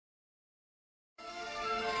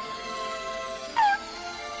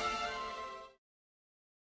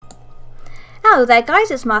Hello there guys,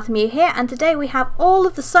 it's MarthaMew here, and today we have all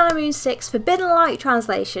of the Sun and Moon 6 Forbidden Light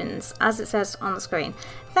translations, as it says on the screen.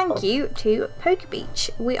 Thank you to Poke Beach.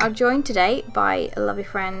 We are joined today by a lovely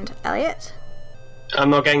friend, Elliot. I'm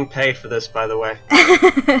not getting paid for this, by the way.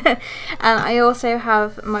 And I also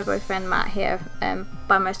have my boyfriend Matt here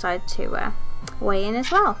by my side to weigh in as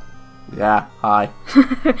well. Yeah, hi.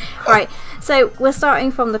 Right, so we're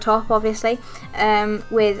starting from the top, obviously,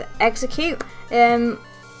 with Execute.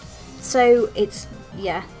 So it's,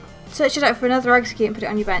 yeah, search it out for another Execute and put it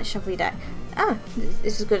on your bench, shuffle your deck. Oh,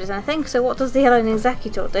 this is as good as anything. So what does the Yellow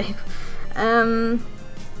Executor do?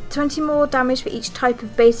 20 more damage for each type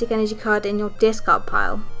of basic energy card in your discard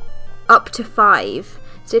pile. Up to 5.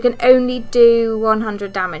 So you can only do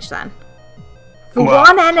 100 damage then. For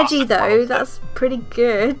one energy though, that's pretty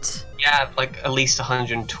good. Yeah, like at least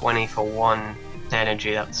 120 for one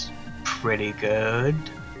energy, that's pretty good.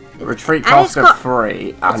 Retreat cost of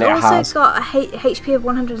 3, and it's also got a HP of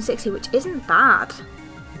 160, which isn't bad.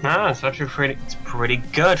 No, it's actually pretty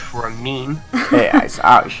good for a meme. It's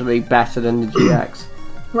actually better than the GX.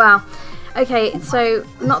 Wow. Okay, so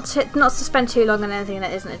not to spend too long on anything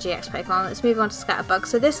that isn't a GX Pokemon, let's move on to Scatterbug.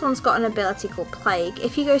 So this one's got an ability called Plague.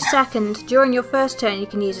 If you go second, during your first turn you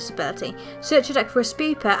can use this ability. Search your deck for a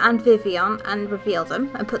Spooper and Vivian and reveal them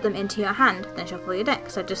and put them into your hand, then shuffle your deck.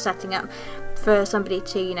 So just setting up for somebody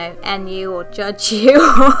to, you know, N you or judge you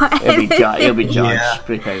or He'll be judged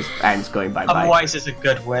because N's going bye-bye. Otherwise it's a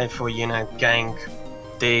good way for, you know, getting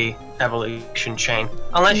the evolution chain.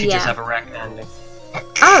 Unless you just have a wreck ending.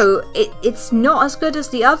 Oh, it's not as good as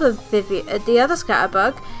the other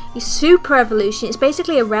Scatterbug. Your Super Evolution, it's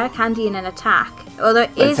basically a rare candy and an attack. Although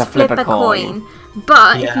it is flip a coin.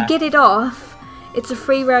 But if you get it off, it's a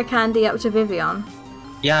free rare candy up to Vivian.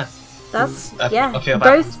 Yeah. That's, I feel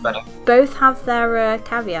better. Both have their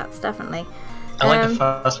caveats, definitely. I like the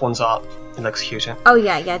first one's art. It looks cuter. Oh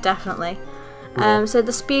yeah, definitely. So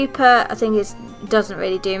the Spooper, I think, doesn't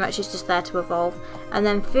really do much, it's just there to evolve. And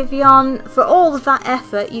then Vivian, for all of that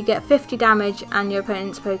effort, you get 50 damage and your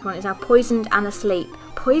opponent's Pokemon is now poisoned and asleep.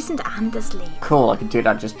 Poisoned and asleep. Cool, I can do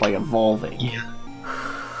that just by evolving. Yeah.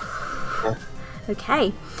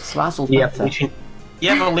 Okay. Slazzle's the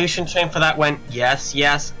evolution chain for that went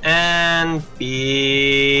yes, and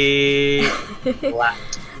be flat.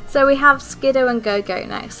 So we have Skiddo and Go-Go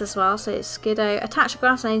next as well. So Skiddo, attach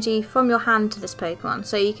grass energy from your hand to this Pokemon.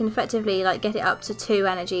 So you can effectively like get it up to 2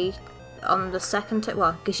 energy on the second turn.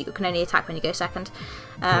 Well, because you can only attack when you go second.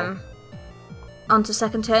 Onto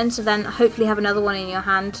second turn, so then hopefully have another one in your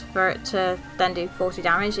hand for it to then do 40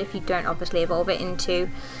 damage if you don't obviously evolve it into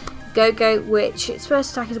Go-Go, which its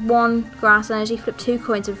first attack is 1 grass energy, flip 2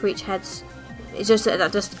 coins and for each heads. It's just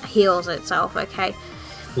that just heals itself, okay?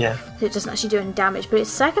 Yeah. So it doesn't actually do any damage, but its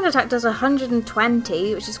second attack does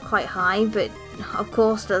 120, which is quite high, but of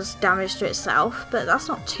course does damage to itself, but that's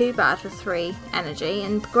not too bad for 3 energy,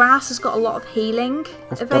 and grass has got a lot of healing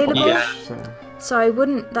available, so I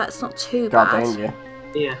wouldn't, that's not too bad.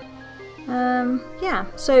 Yeah. Yeah,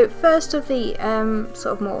 so first of the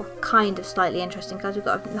sort of more kind of slightly interesting cards, we've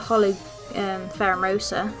got the Hollow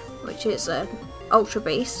Pheromosa, which is a Ultra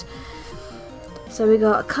Beast. So we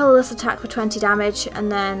got a colourless attack for 20 damage,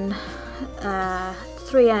 and then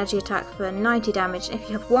 3 energy attack for 90 damage. If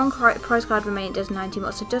you have 1 prize card remaining, it does 90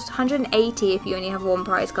 more, so just 180 if you only have 1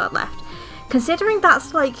 prize card left. Considering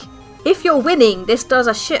that's like, if you're winning, this does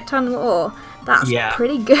a shit ton more. That's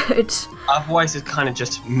pretty good. Otherwise it's kind of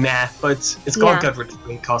just meh, but it's got a good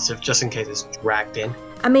retreat cost just in case it's dragged in.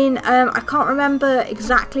 I mean, I can't remember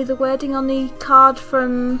exactly the wording on the card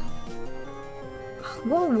from...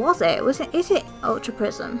 What was it? Is it Ultra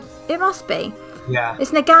Prism? It must be. Yeah. It's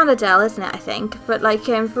Naganadel, isn't it, I think? But like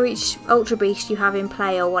for each Ultra Beast you have in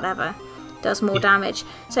play or whatever, does more damage.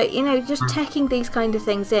 So, you know, just taking these kind of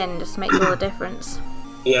things in just makes all the difference.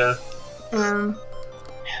 Yeah.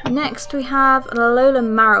 Next we have an Alola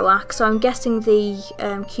Marowak, so I'm guessing the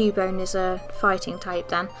Cubone is a fighting type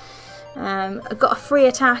then. I've got a free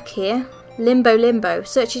attack here. Limbo.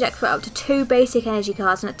 Search your deck for up to 2 basic energy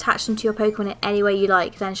cards and attach them to your Pokemon in any way you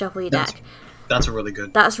like, then shuffle your deck. That's really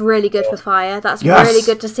good. That's really good for fire. That's really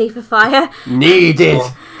good to see for fire. Needed!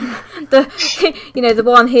 You know, the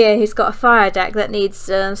one here who's got a fire deck that needs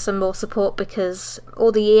some more support because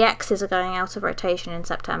all the EXs are going out of rotation in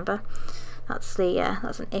September. That's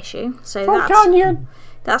an issue. So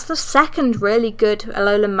that's the second really good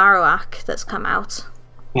Alola Marowak that's come out.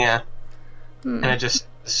 Yeah. And it just...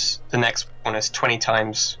 The next one is 20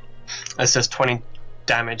 times. It says 20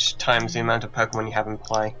 damage times the amount of Pokemon you have in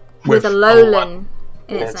play. With Alolan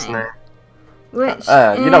in its name. Which,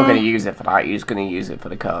 you're not going to use it for that. You're just going to use it for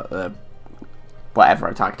the whatever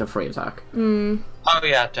attack to free attack. Oh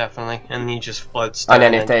yeah, definitely. And you just float stone. And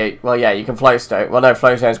then if they, well, yeah, you can float stone. Well, no,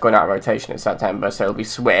 float stone's going out of rotation in September, so it'll be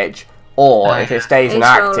switch. Or if it stays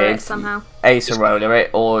inactive, Ace roller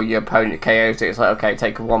it, or your opponent KOs it. It's like, okay,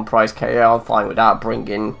 take a 1 price KO. I'm fine with that. Bring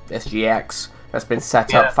in this GX that's been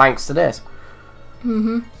set up thanks to this.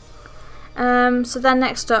 So then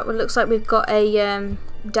next up, it looks like we've got a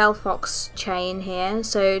Delphox chain here.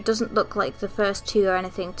 So it doesn't look like the first two or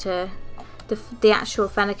anything to the actual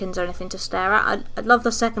Fennekins or anything to stare at. I'd love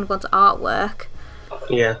the second one's artwork.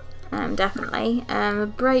 Yeah. Definitely.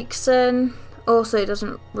 Breakson also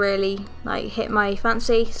doesn't really hit my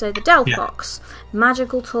fancy. So the Delphox,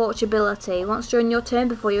 magical torch ability. Once during your turn,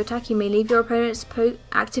 before you attack, you may leave your opponent's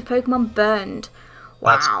active Pokemon burned.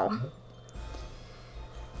 Wow.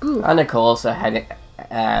 And of course,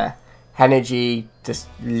 Energy just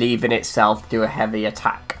leaving itself do a heavy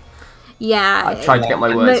attack. Yeah, I've tried to get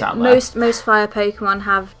my words out there. Most fire Pokemon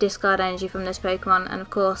have discard energy from this Pokemon, and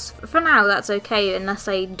of course, for now that's okay unless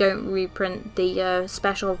they don't reprint the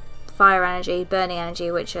special fire energy, burning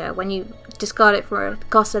energy, which when you discard it for the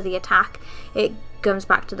cost of the attack, it comes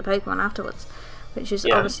back to the Pokemon afterwards, which is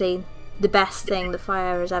obviously the best thing the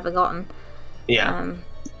fire has ever gotten. Yeah.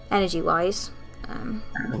 Energy-wise. And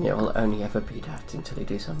it will only ever be that until they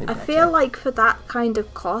do something better. I feel like for that kind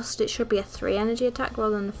of cost, it should be a 3 energy attack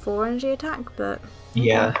rather than a 4 energy attack, but...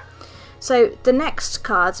 Yeah. So the next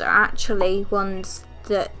cards are actually ones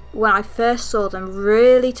that, when I first saw them,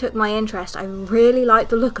 really took my interest. I really like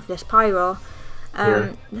the look of this Pyro.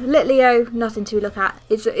 Litleo, nothing to look at.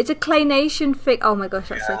 It's a claynation fig. Oh my gosh,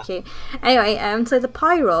 that's so cute. Anyway, so the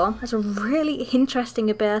Pyro has a really interesting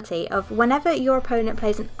ability of whenever your opponent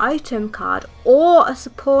plays an item card or a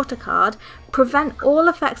supporter card, prevent all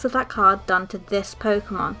effects of that card done to this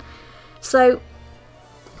Pokemon. So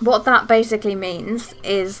what that basically means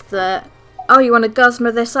is that, oh, you want to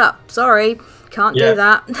Guzma this up? Sorry, can't do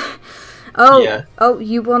that. Oh,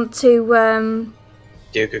 you want to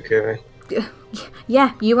do Kukui.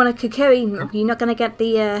 Yeah, you want a Kukui, you're not going to get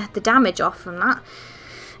the damage off from that.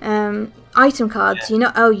 Item cards,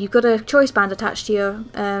 you've got a choice band attached to your,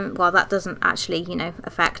 well, that doesn't actually,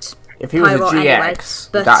 affect if he was Pyro a GX, anyway,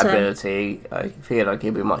 with that ability, I feel like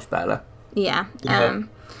he'd be much better. Yeah,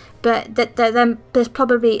 but then there's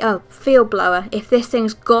probably, Field Blower. If this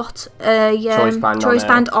thing's got a choice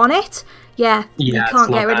band on it, you can't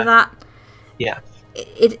get rid of that. Yeah.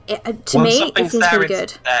 To me, it seems pretty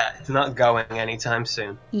good. It's not going anytime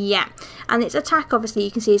soon. Yeah, and its attack, obviously,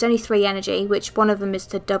 you can see is only 3 energy, which one of them is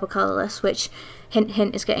the double colourless, which, hint,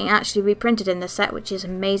 hint, is getting actually reprinted in this set, which is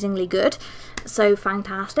amazingly good. So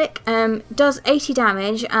fantastic. Does 80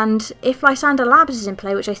 damage, and if Lysander Labs is in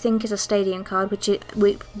play, which I think is a Stadium card, which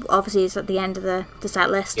obviously is at the end of the set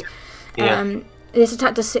list, this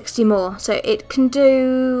attack does 60 more. So it can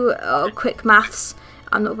do, quick maths,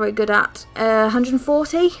 I'm not very good at,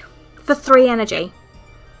 140 for 3 energy.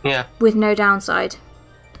 Yeah. With no downside.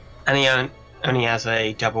 And he only has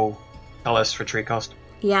a double colours for tree cost.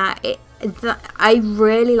 Yeah, I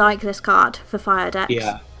really like this card for fire decks.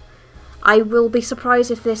 Yeah. I will be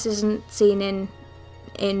surprised if this isn't seen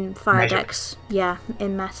in fire decks. Yeah,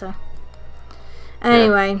 in meta.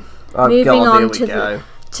 Anyway, moving on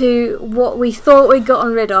to what we thought we'd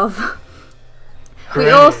gotten rid of. We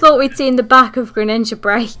all thought we'd seen the back of Greninja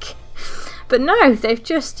Break. But no, they've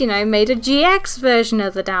just, made a GX version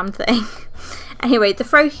of the damn thing. Anyway, the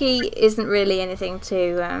Froakie isn't really anything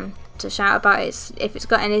to shout about. If it's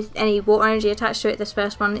got any water energy attached to it, this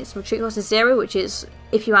first one, its retreat cost is 0, which is,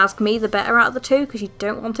 if you ask me, the better out of the two, because you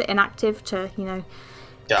don't want it inactive to,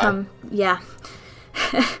 come... Yeah.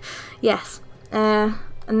 Yes.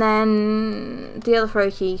 And then the other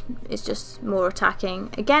Froakie is just more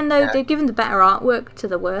attacking. Again, though, they've given the better artwork to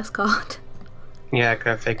the worst card. Yeah,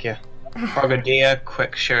 go figure. Frogadier,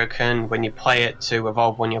 quick shuriken. When you play it to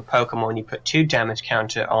evolve one of your Pokemon, you put 2 damage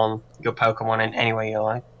counter on your Pokemon in any way you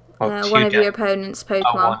like. One of your opponent's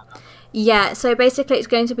Pokemon. Yeah, so basically it's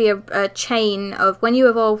going to be a chain of when you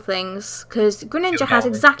evolve things, because Greninja has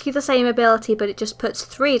exactly the same ability, but it just puts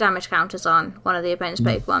 3 damage counters on one of the opponent's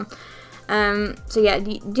Pokemon. So yeah,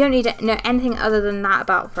 you don't need to know anything other than that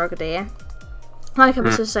about Frogadier. Like I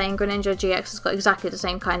was just saying, Greninja GX has got exactly the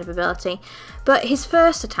same kind of ability. But his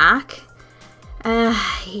first attack,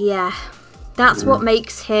 that's what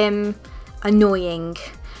makes him annoying.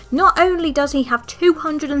 Not only does he have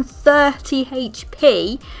 230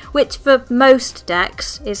 HP, which for most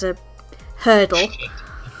decks is a hurdle.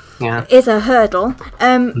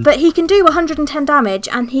 But he can do 110 damage,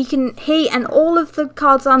 and he and all of the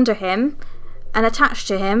cards under him and attached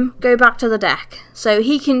to him go back to the deck. So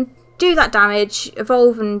he can do that damage,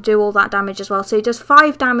 evolve and do all that damage as well. So he does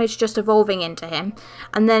 5 damage just evolving into him,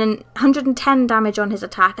 and then 110 damage on his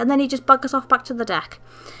attack, and then he just buggers off back to the deck.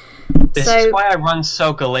 This is why I run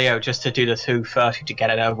Solgaleo, just to do the 230 to get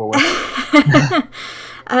it over with.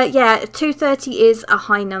 Yeah, 230 is a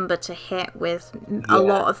high number to hit with a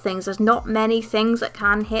lot of things. There's not many things that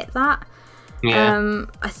can hit that. Yeah.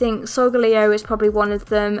 I think Solgaleo is probably one of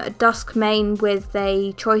them. Duskmane with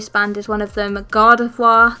a Choice Band is one of them.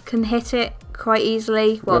 Gardevoir can hit it quite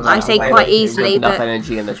easily. Well, I say quite easily, enough but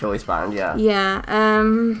energy in the Choice Band, yeah. Yeah.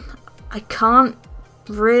 I can't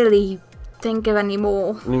really think of any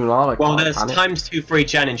more. Well, there's times 2 for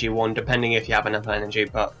each energy one, depending if you have enough energy,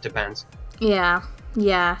 but depends. Yeah.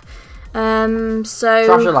 Yeah. So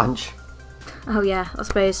Treasure Lunch. Oh yeah, I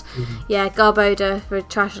suppose. Yeah, Garbodor for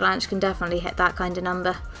Trash Lunch can definitely hit that kind of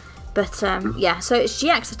number. But yeah, so it's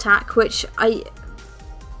GX attack, which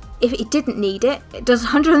if it didn't need it, it does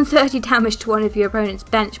 130 damage to one of your opponent's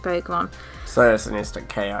bench Pokemon. So it's an instant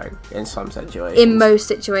KO in some situations. In most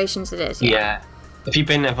situations it is, yeah. If you've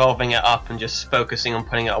been evolving it up and just focusing on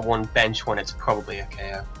putting it on one bench one, it's probably a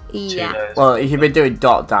KO. Yeah. Well, if you've been doing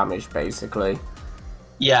dot damage, basically.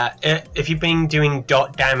 Yeah, if you've been doing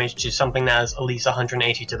dot damage to something that has at least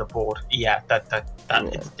 180 to the board, yeah, that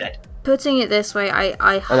it's dead. Putting it this way,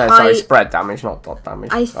 sorry, spread damage, not dot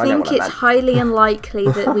damage. I think it's highly unlikely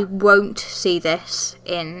that we won't see this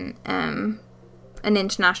in an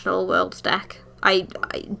International Worlds deck. I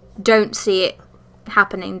don't see it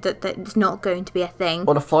happening, that it's not going to be a thing.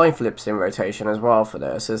 Well, the flying flip's in rotation as well for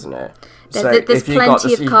this, isn't it? There's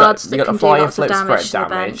plenty of cards that can do lots of damage to the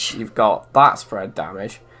bench. You've got that spread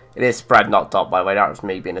damage. It is spread, not dot, by the way. That was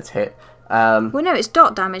me being a tit. Well, no, it's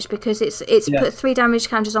dot damage because it's put 3 damage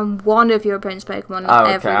counters on one of your opponent's Pokemon.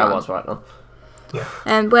 Oh, okay, I was right now.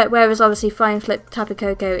 Yeah. Whereas obviously flying flip Tapu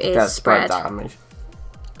Koko is spread damage.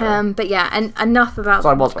 But yeah, and enough about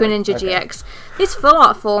Greninja GX. It's full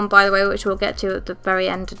art form, by the way, which we'll get to at the very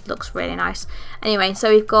end. It looks really nice. Anyway,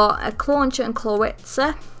 so we've got a Clauncher and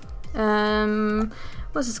Clawitzer.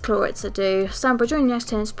 What does Clawitzer do? Stand by during the next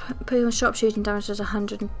turn, Pokemon sharpshooting damage does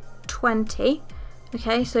 120.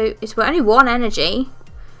 Okay, so it's only 1 energy.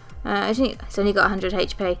 It's only got 100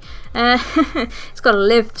 HP. It's got to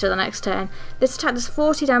live to the next turn. This attack does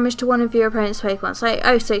 40 damage to one of your opponent's Pokemon.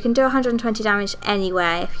 So it can do 120 damage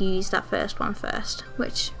anyway if you use that first one first.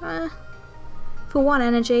 Which, for 1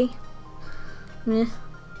 energy,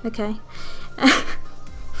 okay.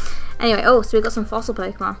 Anyway, so we've got some fossil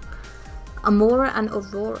Pokemon. Amora and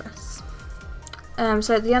Aurorus.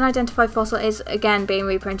 So the unidentified fossil is again being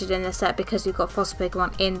reprinted in this set because we've got fossil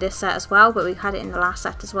Pokemon in this set as well, but we've had it in the last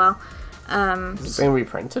set as well. It's being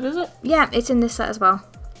reprinted, is it? Yeah, it's in this set as well.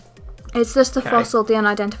 It's just the fossil, the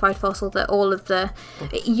unidentified fossil, that all of the...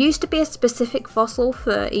 It used to be a specific fossil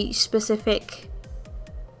for each specific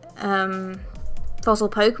fossil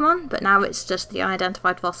Pokemon, but now it's just the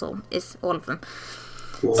unidentified fossil is all of them.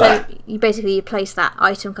 What? So you place that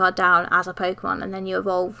item card down as a Pokemon and then you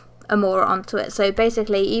evolve Amora onto it. So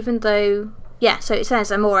basically, even though... Yeah, so it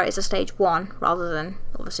says Amora is a stage 1 rather than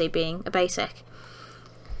obviously being a basic.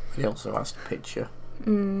 He also asked a picture.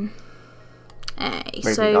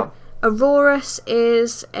 So Aurorus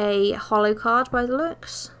is a holo card by the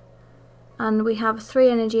looks. And we have a 3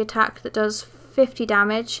 energy attack that does 50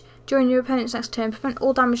 damage. During your opponent's next turn, prevent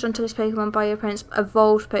all damage onto this Pokemon by your opponent's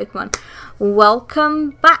evolved Pokemon.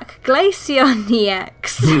 Welcome back, Glaceon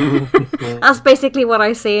EX! That's basically what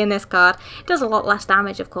I see in this card. It does a lot less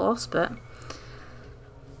damage, of course, but...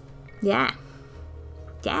 Yeah.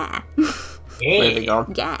 Yeah.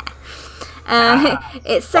 Yeah.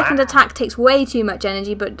 Its second attack takes way too much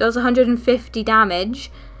energy, but does 150 damage.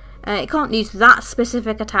 It can't use that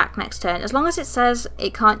specific attack next turn. As long as it says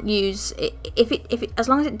it can't use it, as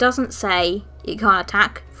long as it doesn't say it can't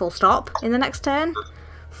attack, full stop, in the next turn,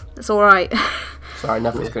 that's all right. Sorry,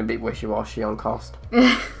 nothing's going to be wishy-washy on cost.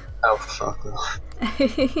 Oh fuck off.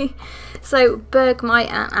 So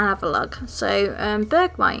Bergmite and Avalugg. So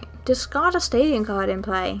Bergmite, discard a stadium card in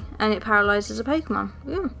play, and it paralyzes a Pokemon.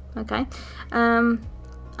 Ooh, okay. And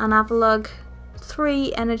Avalugg,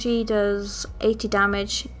 3 energy, does 80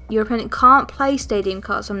 damage. Your opponent can't play stadium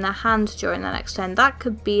cards from their hand during the next turn. That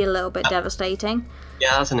could be a little bit devastating.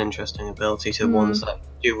 Yeah, that's an interesting ability to ones that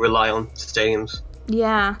do rely on stadiums.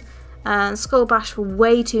 Yeah. Skull Bash for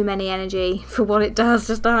way too many energy for what it does,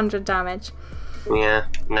 just 100 damage. Yeah,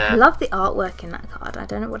 nah. I love the artwork in that card. I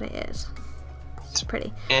don't know what it is. It's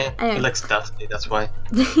pretty. Yeah, anyway. It looks dusty, that's why.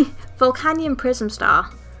 Volcanion Prism Star.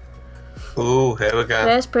 Ooh, here we go.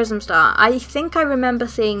 There's Prism Star. I think I remember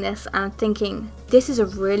seeing this and thinking, this is a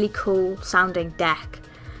really cool sounding deck.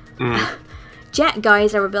 Jet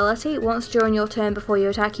Geyser ability. Once during your turn before you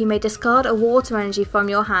attack, you may discard a water energy from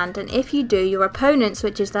your hand, and if you do, your opponent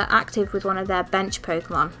switches their active with one of their bench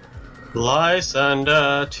Pokemon.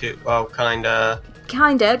 Lysander to... well, kinda,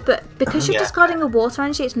 but because you're discarding a water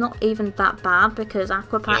energy, it's not even that bad, because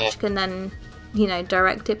Aqua Patch can then, you know,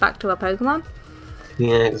 direct it back to a Pokemon.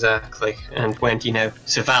 Yeah, exactly. And when, you know,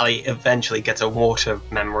 Savali eventually gets a water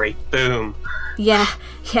memory, boom. Yeah,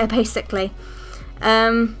 basically.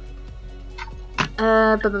 What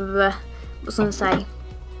was I going to say?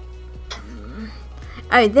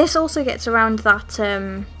 Oh, this also gets around that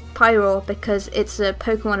Pyroar because it's a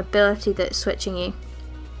Pokemon ability that's switching you.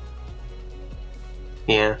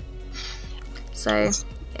 Yeah. So,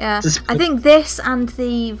 yeah. I think this and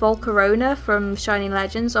the Volcarona from Shining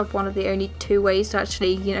Legends are one of the only 2 ways to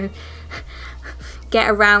actually, you know, get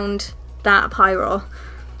around that Pyroar.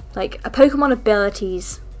 Like, a Pokemon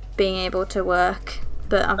abilities being able to work,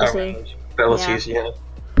 but obviously... abilities, yeah.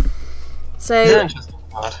 So,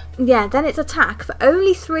 yeah, then its attack for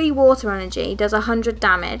only 3 water energy does 100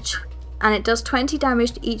 damage, and it does 20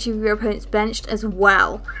 damage to each of your opponent's benched as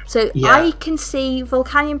well. So I can see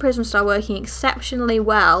Volcanion Prism Star working exceptionally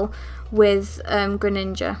well with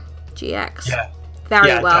Greninja GX. Yeah.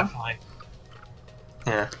 Very well. Definitely.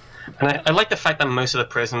 Yeah. And I like the fact that most of the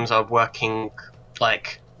prisms are working,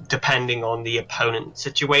 like, depending on the opponent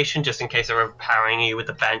situation, just in case they're overpowering you with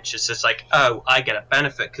the bench. It's just like, oh, I get a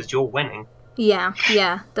benefit because you're winning. Yeah,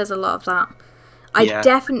 there's a lot of that. I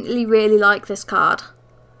definitely really like this card.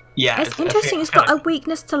 Yeah, it's interesting. It's got a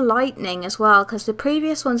weakness to lightning as well, because the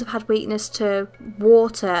previous ones have had weakness to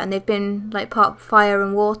water, and they've been like part fire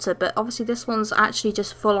and water. But obviously, this one's actually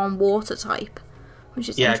just full on water type, which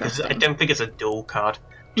is interesting. Because I don't think it's a dual card.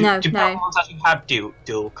 Do no. Pokemon actually have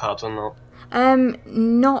dual cards or not?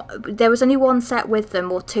 Not. There was only one set with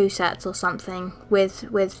them, or 2 sets or something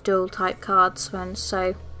with dual type cards, and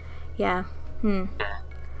so yeah.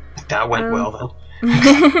 That went well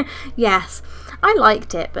then. Yes, I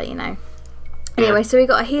liked it, but you know. Anyway, so we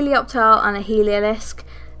got a Helioptile and a Heliolisk.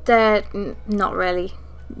 They're not really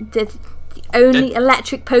the only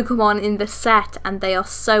electric Pokemon in the set, and they are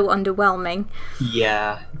so underwhelming.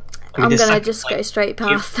 Yeah. I mean, I'm gonna just go straight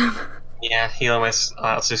past them. Yeah,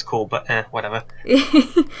 Heliolisk is cool, but whatever.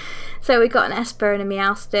 So we got an Esper and a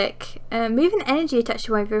Meowstic. Moving energy attached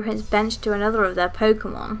to one of your opponent's bench to another of their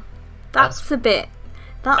Pokemon. That's a bit...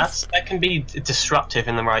 That can be disruptive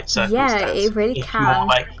in the right circumstance. Yeah, it really can.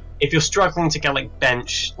 If you're struggling to get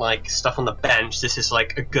like stuff on the bench, this is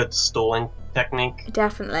like a good stalling technique.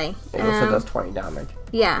 Definitely. It also does 20 damage.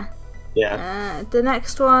 Yeah. Yeah. The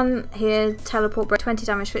next one here, Teleport, 20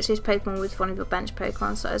 damage for its Pokemon with one of your bench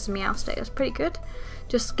Pokemon, so as a Meowstic, that's pretty good.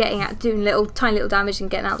 Just getting out, doing tiny little damage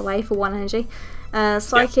and getting out of the way for 1 energy.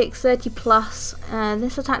 Psychic 30 plus.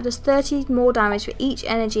 This attack does 30 more damage for each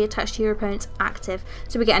energy attached to your opponent's active.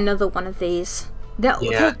 So we get another one of these. They're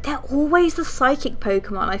always the Psychic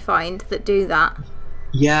Pokemon, I find, that do that.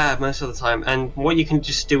 Yeah, most of the time. And what you can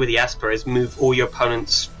just do with the Esper is move all your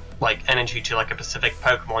opponent's like energy to like a specific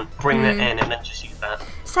Pokemon, bring that in, and then just use that.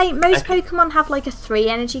 Say most Pokemon have like a 3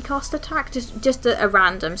 energy cost attack, just a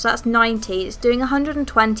random. So that's 90. It's doing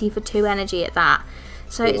 120 for 2 energy at that.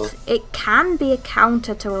 So it can be a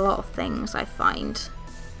counter to a lot of things, I find.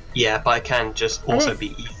 Yeah, but it can just also be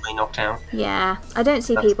easily knocked out. Yeah, I don't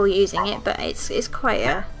see people using it, but it's quite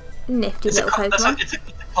a nifty little Pokemon. It's a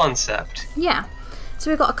concept. Yeah.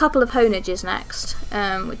 So we've got a couple of Honages next,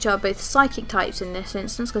 which are both Psychic types in this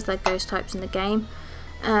instance, because they're Ghost types in the game.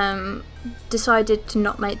 Decided to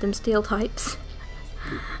not make them Steel types.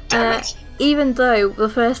 Damn it. Even though the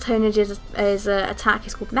first Honage's attack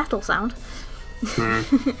is called Metal Sound.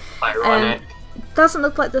 Ironic. Doesn't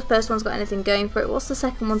look like the first one's got anything going for it. What's the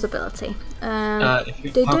second one's ability? They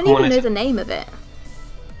don't even know the name of it.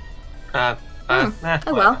 Oh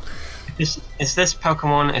well. Is this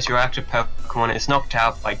Pokemon is your active Pokemon? It's knocked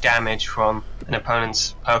out by damage from an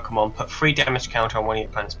opponent's Pokemon. Put 3 damage counter on one of your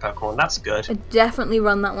opponent's Pokemon. That's good. I'd definitely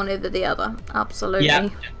run that one over the other. Absolutely. Yeah.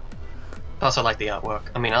 I also like the artwork.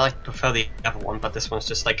 I mean, I prefer the other one, but this one's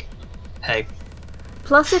just like, hey.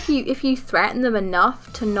 Plus, if you threaten them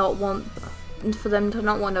enough to not want for them to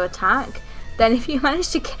not want to attack, then if you manage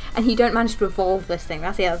to and you don't manage to evolve this thing,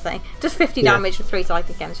 that's the other thing. Just 50 damage with 3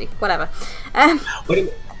 psychic energy, whatever.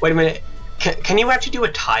 Wait a minute. Can you actually do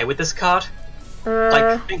a tie with this card?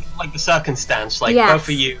 Think like the circumstance, like both of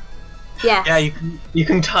you. Yes. Yeah, you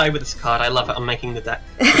can tie with this card. I love it. I'm making the deck,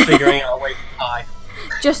 figuring out a way to tie.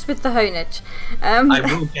 Just with the Honage. I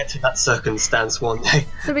will get to that circumstance one day.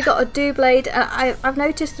 So we got a Doublade. I've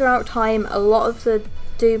noticed throughout time a lot of the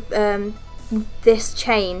this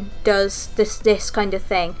chain does this kind of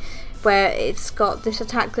thing. where it's got this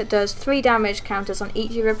attack that does 3 damage counters on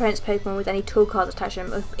each of your opponent's Pokemon with any tool cards attached to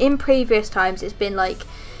them. In previous times, it's been like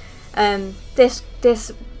this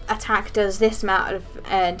attack does this amount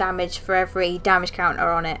of damage for every damage counter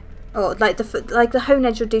on it, or like the Hone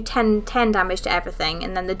Edge will do 10 damage to everything,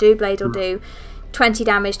 and then the Doublade will do 20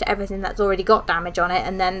 damage to everything that's already got damage on it,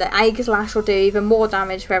 and then the Aegislash will do even more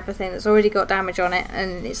damage for everything that's already got damage on it,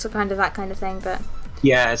 and it's kind of that kind of thing. But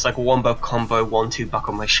yeah, it's like a wombo combo 1-2 buck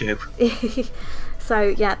on my shoe. So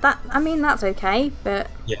yeah, that's okay, but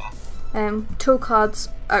yeah, tool cards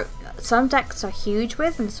are, some decks are huge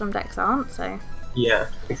with and some decks aren't, so yeah,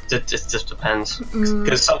 it just depends,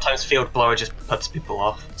 because sometimes Field Blower just puts people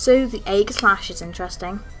off. So the Aegislash is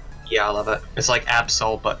interesting. Yeah, I love it. It's like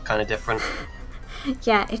Absol, but kind of different.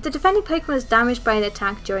 Yeah, if the defending Pokemon is damaged by an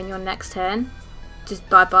attack during your next turn, just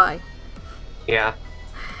bye-bye. Yeah.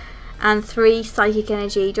 And 3 Psychic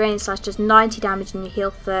Energy, Draining Slash does 90 damage and you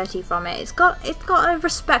heal 30 from it. It's got a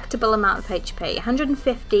respectable amount of HP.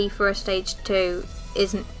 150 for a stage 2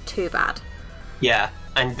 isn't too bad. Yeah,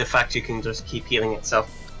 and the fact you can just keep healing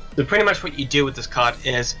itself. So pretty much what you do with this card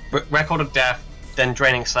is Record of Death, then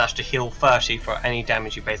Draining Slash to heal 30 for any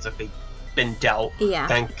damage you basically been dealt,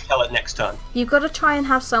 then kill it next turn. You've got to try and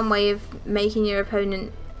have some way of making your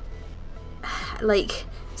opponent, like,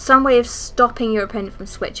 some way of stopping your opponent from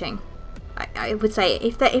switching. I would say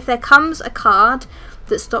if there comes a card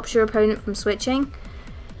that stops your opponent from switching,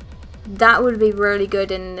 that would be really good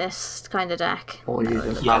in this kind of deck. Or you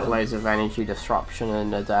just have ways of energy disruption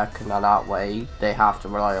in the deck, and then that way they have to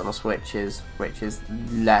rely on the switches, which is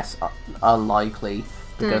less unlikely.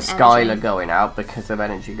 Because Skylar going out, because of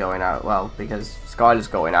energy going out, well, because Skylar's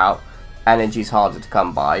going out, energy's harder to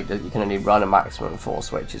come by. You can only run a maximum of 4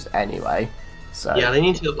 switches anyway. So yeah, they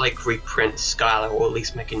need to like reprint Skylar, or at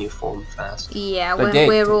least make a new form fast. Yeah,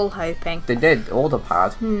 we're all hoping. They did, Order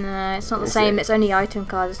Pad. No, it's not the same. It's only item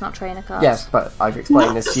cards, it's not trainer cards. Yes, but I've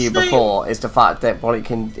explained this to you before, is the fact that what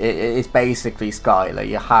it's basically Skylar.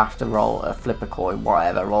 You have to roll a flip a coin,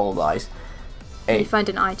 whatever, roll dice. You find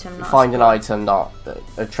an item, not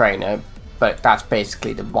a trainer, but that's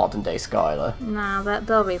basically the modern day Skylar. No,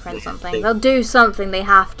 they'll reprint something. They'll do something, they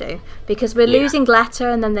have to. Because we're losing Glitter,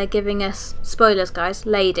 and then they're giving us, spoilers guys,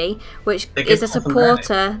 Lady, which is a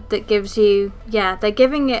supporter that gives you, they're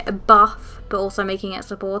giving it a buff, but also making it a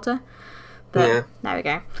supporter. But there we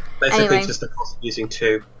go. Basically anyway. Just the cost of using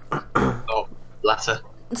 2 Letter.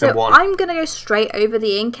 So I'm going to go straight over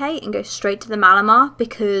the Inkay and go straight to the Malamar,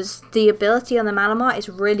 because the ability on the Malamar is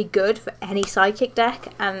really good for any Psychic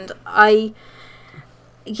deck, and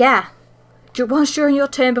once during your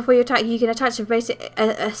turn before you attack, you can attach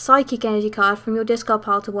a Psychic Energy card from your discard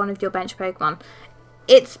pile to one of your bench Pokemon.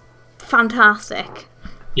 It's fantastic.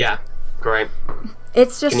 Yeah, great.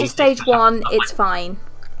 It's just a stage 1, it's fine.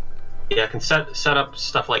 Yeah, I can set up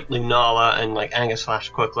stuff like Lunala and like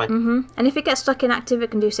Aegislash quickly. And if it gets stuck inactive,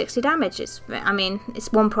 it can do 60 damage. It's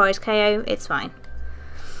 1 prize KO. It's fine.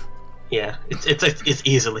 Yeah, it's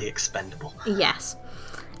easily expendable. Yes.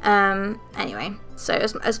 Anyway, so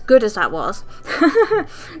as good as that was,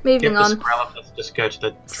 moving on. Let's just go to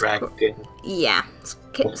the dragon. Yeah,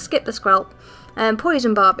 skip the Skrelp.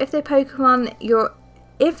 Poison Barb. If the Pokemon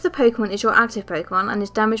is your active Pokemon and is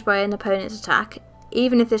damaged by an opponent's attack,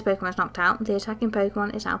 even if this Pokemon is knocked out, the attacking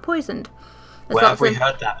Pokemon is now poisoned. Where have we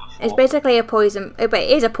heard that before? It's basically a poison. But it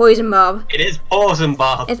is a Poison Barb. It is Poison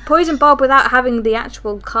Barb. It's Poison Barb without having the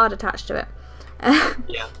actual card attached to it.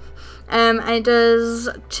 Yeah. And it does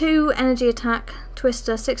 2 energy attack,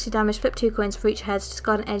 Twister, 60 damage, flip 2 coins for each head,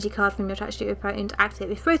 discard an energy card from your attached to your opponent, active.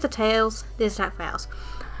 If both are tails, this attack fails.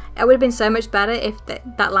 It would have been so much better if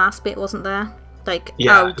that last bit wasn't there. Like,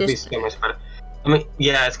 yeah, it'd be so much better. I mean,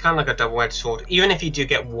 yeah, it's kind of like a double-edged sword. Even if you do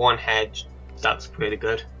get 1 head, that's pretty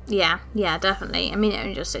good. Yeah, definitely. I mean, it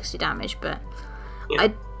only does 60 damage, but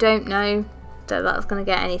I don't know that that's going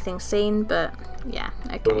to get anything seen, but yeah,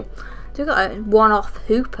 okay. So we've got a one-off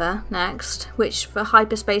Hooper next, which for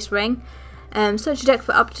Hyperspace Ring. Search your deck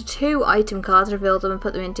for up to 2 item cards, reveal them and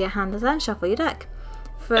put them into your hand, and then shuffle your deck.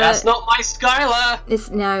 That's not my Skylar! It's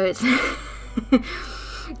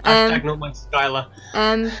Hashtag not my Skylar.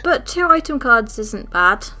 But 2 item cards isn't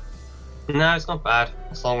bad. No, it's not bad,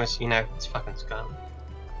 as long as, it's fucking Skylar.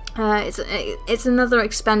 It's another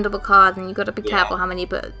expendable card, and you've got to be careful how many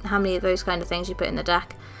of those kind of things you put in the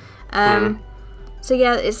deck. So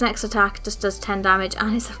yeah, its next attack just does 10 damage,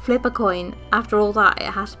 and it's a flip a coin. After all that,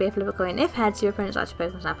 it has to be a flip a coin. If heads, your opponent's active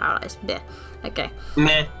Pokemon is now paralyzed. Yeah. Okay.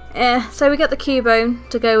 Meh. So we got the Cubone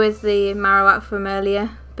to go with the Marowak from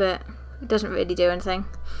earlier, but it doesn't really do anything.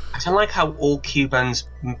 I don't like how all Cubone's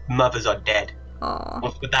mothers are dead. Aw.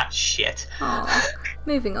 What's with that shit? Aw.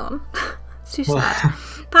 Moving on. It's too sad.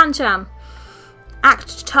 Pancham.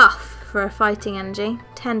 Act tough for a fighting energy.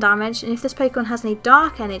 10 damage. And if this Pokemon has any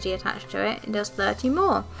dark energy attached to it, it does 30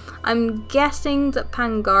 more. I'm guessing that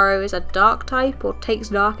Pangoro is a dark type or takes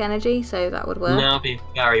dark energy, so that would work. No, be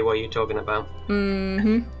Gary, what are you talking about?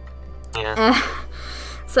 Mm-hmm. Yeah.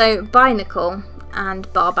 So, Binacle and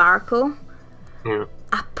Barbaracle. Yeah.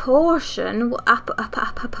 A portion. 1 10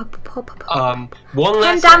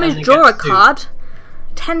 less damage, draw a card.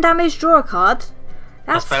 10 damage, draw a card.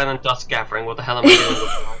 That's better than Dust Gathering. What the hell am I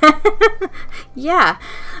doing? Yeah.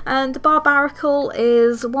 And the Barbaracle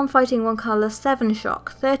is 1 fighting, 1 colourless, 7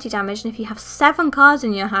 shock, 30 damage. And if you have 7 cards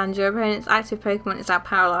in your hand, your opponent's active Pokemon is now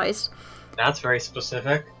paralysed. That's very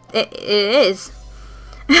specific. It is.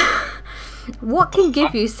 What can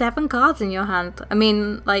give you 7 cards in your hand? I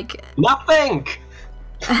mean, like... Nothing!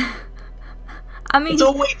 I mean... It's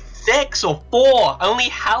always 6 or 4. Only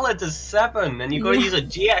Halla does 7, and you've got to use a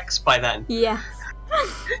GX by then. Yeah.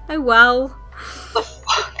 Oh well. What the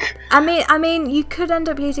fuck? I mean, you could end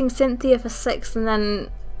up using Cynthia for 6 and then,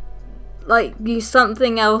 like, use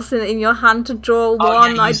something else in your hand to draw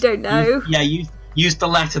one. Yeah, I don't know. Use the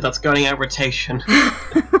letter that's going out rotation.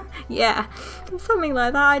 Yeah, something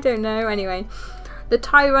like that. I don't know. Anyway, the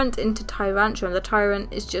Tyrant into Tyrantrum. The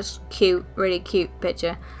Tyrant is just cute, really cute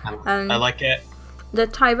picture. I like it. The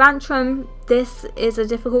Tyrantrum. This is a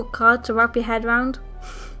difficult card to wrap your head around.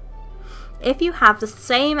 If you have the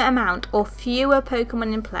same amount or fewer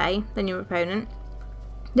Pokemon in play than your opponent,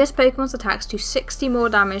 this Pokemon's attacks do 60 more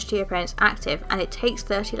damage to your opponent's active, and it takes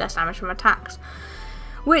 30 less damage from attacks.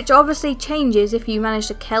 Which obviously changes if you manage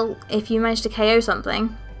to KO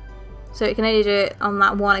something. So it can only do it on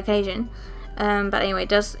that one occasion. But anyway, it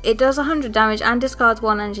does 100 damage and discards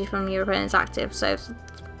 1 energy from your opponent's active. So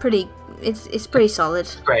it's pretty solid.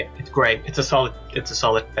 It's great. It's a solid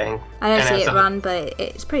thing. I don't see it run, but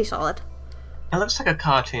it's pretty solid. It looks like a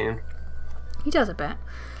cartoon. He does a bit.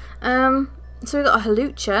 So we got a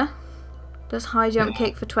Hawlucha. Does high jump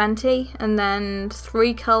kick for 20, and then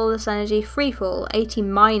 3 colourless energy, free fall, 80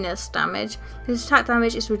 minus damage. His attack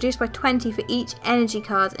damage is reduced by 20 for each energy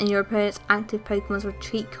card in your opponent's active Pokemon's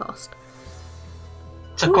retreat cost.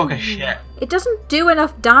 It's a crock of shit. It doesn't do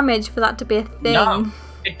enough damage for that to be a thing. No,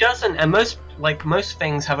 it doesn't. And most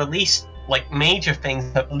things have at least, like major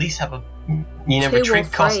things, at least have a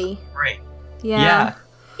retreat cost of 3. Yeah.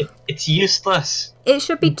 It's useless. It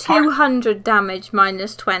should be 200 damage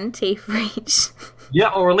minus 20 for each. Yeah,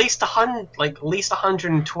 or at least 100, at least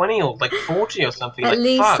 120 or 40 or something. At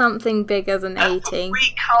least something bigger than 80.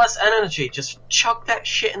 3 colours energy. Just chuck that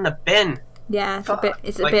shit in the bin. Yeah,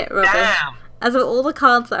 it's a bit rubbish. Damn. As of all the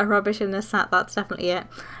cards that are rubbish in this set, that's definitely it.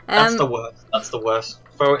 That's the worst. That's the worst.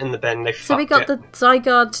 Throw it in the bin. So we got the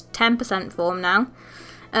Zygarde 10% form now,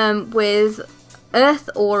 with Earth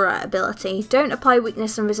Aura ability. Don't apply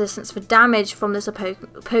weakness and resistance for damage from this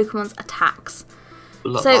Pokemon's attacks.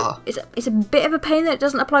 So it's a bit of a pain that it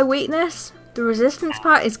doesn't apply weakness. The resistance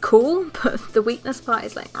part is cool, but the weakness part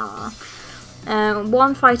is like, ah.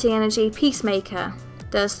 1 fighting energy, Peacemaker.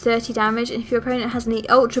 Does 30 damage, and if your opponent has any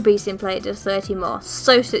Ultra Beast in play, it does 30 more.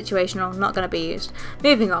 So situational, not going to be used.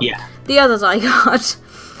 Moving on. Yeah. The other Zygarde.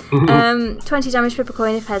 20 damage, flip a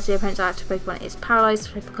coin. If heads, the opponent's active Pokemon is paralysed.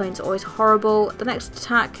 Flip a coin is always horrible. The next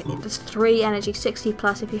attack, it does 3 energy, 60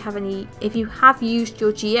 plus. If you have used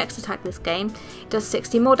your GX attack this game, it does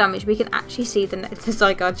 60 more damage. We can actually see the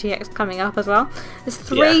Zygarde GX coming up as well. There's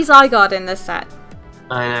 3 Zygarde in this set.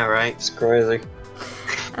 I know, right? It's crazy.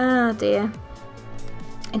 Oh dear.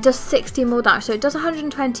 It does 60 more damage, so it does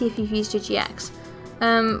 120 if you've used your GX.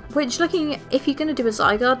 Which, if you're going to do a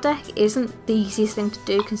Zygarde deck, isn't the easiest thing to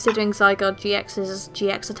do, considering Zygarde GX's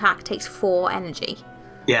GX attack takes 4 energy.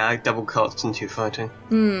 Yeah, double cost and 2 fighting.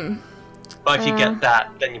 But if you get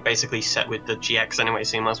that, then you're basically set with the GX anyway,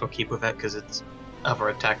 so you might as well keep with it, because its other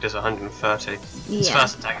attack does 130. Its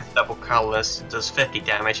first attack is double colourless, it does 50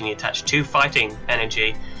 damage, and you attach 2 fighting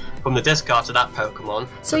energy from the discard to that Pokemon.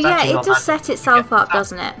 So yeah, it does set itself up,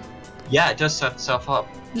 doesn't it? Yeah, it does set itself up.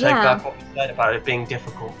 Take back what we said about it being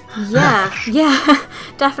difficult. Yeah, yeah,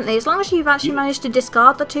 definitely. As long as you've actually managed to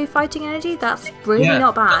discard the 2 fighting energy, that's really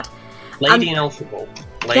not bad. Lady and Ultra Ball.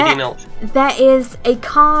 There is a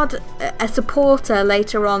card, a supporter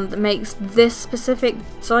later on that makes this specific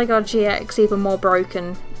Zygarde GX even more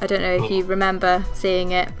broken. I don't know if you remember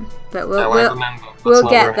seeing it, but we'll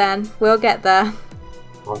get there. We'll get there.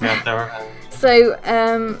 So,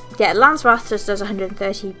 yeah, Lance Wrath just does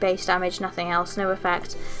 130 base damage, nothing else, no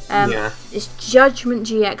effect. Its Judgment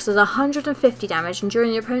GX does 150 damage, and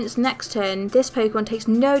during your opponent's next turn, this Pokemon takes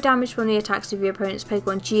no damage from the attacks of your opponent's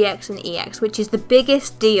Pokemon GX and EX, which is the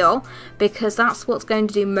biggest deal, because that's what's going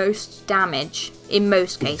to do most damage, in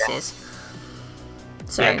most cases.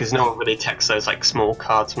 So, yeah, because no one really attacks those like small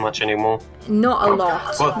cards much anymore. Not a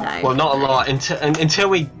lot, no. Well, not a lot, until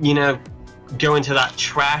we, you know, go into that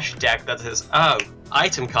trash deck that says, oh,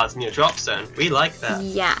 item cards in your drop zone. We like that.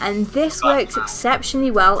 Yeah, and this works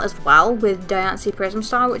exceptionally well as well with Diancie Prism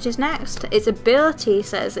Star, which is next. Its ability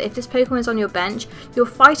says that if this Pokemon is on your bench, your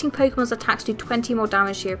fighting Pokemon's attacks do 20 more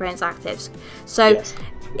damage to your opponent's actives. So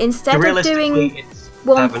instead of doing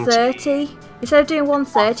 130, instead of doing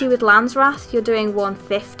 130 with Lance Wrath, you're doing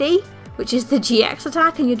 150, which is the GX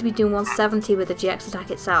attack, and you'd be doing 170 with the GX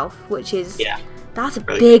attack itself, which is that's a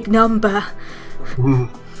big number.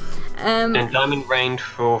 And Diamond Rain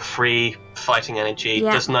for free fighting energy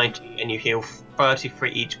does 90, and you heal 30 for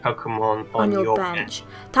each Pokemon on your bench.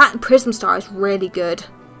 That Prism Star is really good.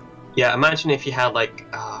 Yeah, imagine if you had like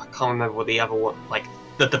I can't remember what the other one, like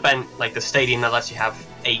the stadium that lets you have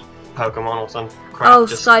 8 Pokemon or some crap. Oh,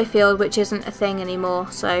 Skyfield, which isn't a thing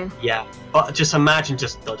anymore. So yeah, but just imagine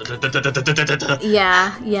just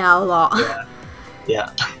yeah, a lot. Yeah.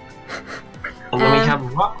 And then we have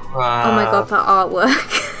Rockruff. Oh my god, that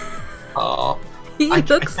artwork. Oh, he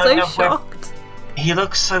looks so shocked. He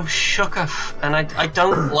looks so shook-off, and I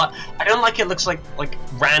don't like it. Looks like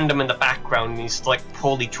random in the background. And he's like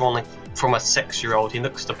poorly drawn, like from a 6-year-old. He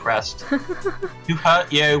looks depressed. Who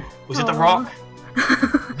hurt you? Was it the Rock?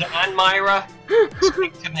 Was it Aunt Myra?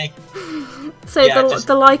 Speak to me. So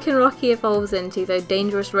the Lycanroc he evolves into, though,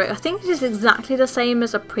 Dangerous Rock, I think it is exactly the same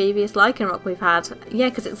as a previous Lycanroc we've had. Yeah,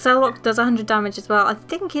 because Excellrock does 100 damage as well. I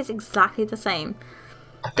think it's exactly the same.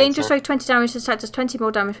 Dangerous Rock 20 damage, this attack does 20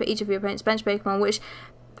 more damage for each of your opponent's bench Pokemon, which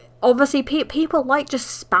obviously people like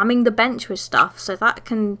just spamming the bench with stuff, so that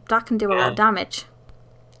can do a lot of damage.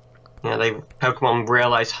 Yeah, Pokemon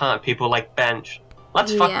realise, people like bench.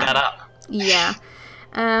 Let's fuck that up. Yeah.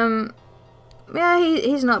 Yeah,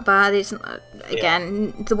 he's not bad. He's not,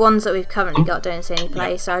 again, the ones that we've currently got don't see any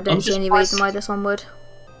play, so I don't see any reason why this one would.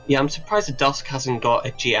 Yeah, I'm surprised the Dusk hasn't got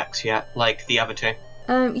a GX yet, like the other two.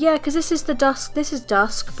 Yeah, because this is the Dusk. This is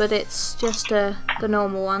Dusk, but it's just the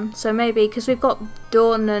normal one. So maybe because we've got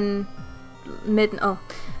Dawn and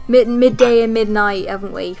midday and midnight,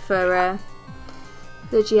 haven't we, for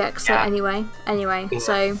the GX set anyway.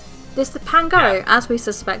 So the Pangoro, as we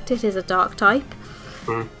suspected, is a Dark type.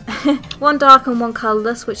 One Dark and one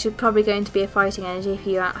Colourless, which is probably going to be a fighting energy if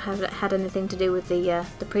you have had anything to do with the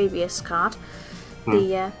previous card,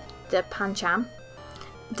 the Pancham.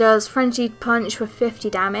 Does Frenzied Punch for 50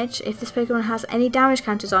 damage. If this Pokemon has any damage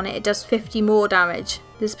counters on it, it does 50 more damage.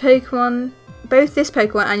 Both this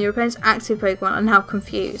Pokemon and your opponent's active Pokemon are now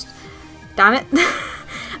confused. Damn it.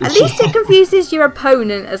 At least it confuses your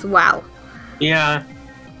opponent as well. Yeah.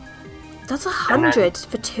 That's 100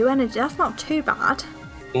 for 2 energy. That's not too bad.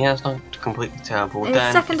 Yeah, it's not completely terrible. And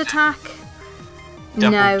its second attack?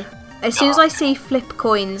 No. As soon as I see flip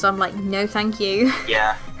coins, I'm like, no thank you.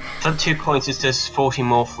 Yeah. For 2 coins, it does 40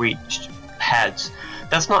 more for each heads.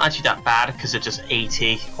 That's not actually that bad because it's just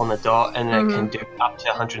 80 on the dot, and it can do up to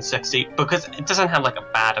 160 because it doesn't have like a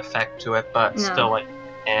bad effect to it, but still like,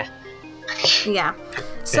 Yeah.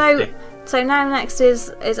 So now next is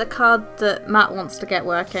a card that Matt wants to get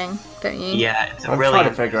working, don't you? Yeah, it's I'm trying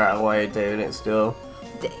to figure out a way of doing it still.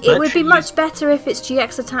 It would be much better if its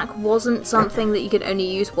GX attack wasn't something that you could only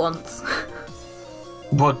use once.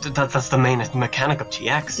 Well, that's the main mechanic of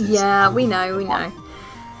GX. Yeah, we know.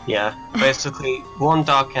 Yeah, basically, 1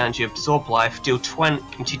 Dark Energy, absorb life, deal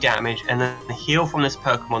 20 damage, and then heal from this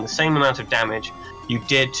Pokemon the same amount of damage you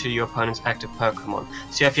did to your opponent's active Pokemon.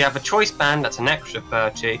 So if you have a Choice Band, that's an extra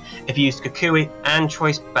 30. If you use Kukui and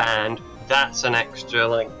Choice Band, that's an extra,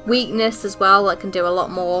 like... Weakness as well, that can do a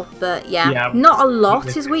lot more, but yeah not a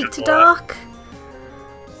lot is weak to Dark.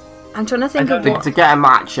 I'm trying to think of what... To get a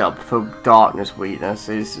matchup for Darkness Weakness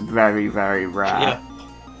is very, very rare.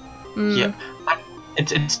 Yeah.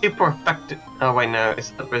 It's super effective. Oh wait, no,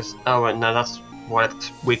 no, that's what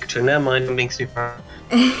it's weak to. Never mind, I'm being super.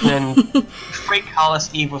 And then Free Colors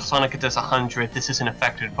Evil Sonic does 100. This isn't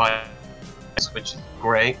affected by this, which is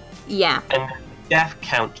great. Yeah. And Death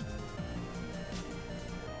Count.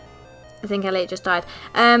 I think Elliot just died.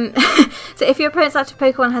 So if your opponent's active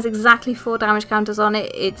Pokemon has exactly 4 damage counters on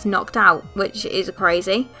it, it's knocked out, which is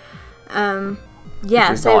crazy.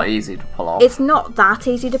 Yeah, it's not easy to pull off. It's not that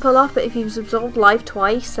easy to pull off, but if you've absorbed life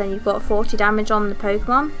twice, then you've got 40 damage on the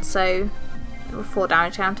Pokemon. So with 4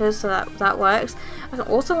 damage counters, so that works. I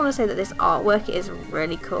also want to say that this artwork is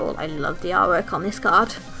really cool. I love the artwork on this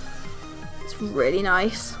card. It's really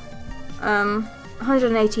nice.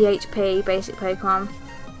 180 HP, basic Pokemon.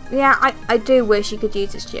 Yeah, I do wish you could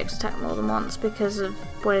use its GX attack more than once because of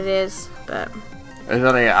what it is, but... It's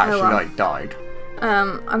only actually, like, died.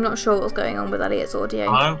 I'm not sure what's going on with Elliot's audio.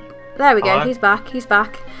 Hello? There we go, Hello? he's back, he's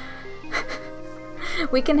back.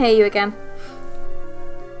 We can hear you again.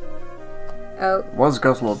 Oh. What does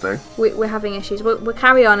Guzzlord do? We're having issues. We'll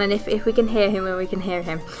carry on, and if we can hear him, then we can hear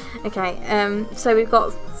him. Okay, so we've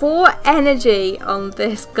got 4 energy on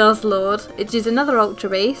this Guzzlord, which is another Ultra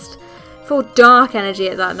Beast. 4 dark energy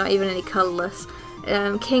at that, not even any colourless.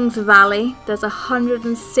 King's Valley, there's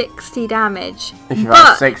 160 damage. If you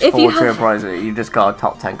have 6 4-tier prizes, you just got a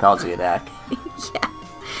top 10 cards in your deck. Yeah.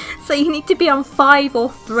 So you need to be on 5 or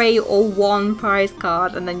 3 or 1 prize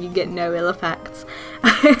card, and then you get no ill effects.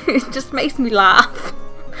 It just makes me laugh.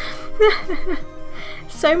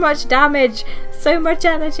 So much damage, so much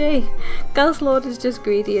energy. Guzzlord is just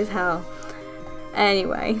greedy as hell.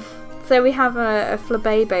 Anyway, so we have a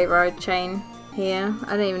Flabébé road chain here.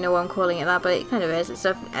 I don't even know why I'm calling it that, but it kind of is. It's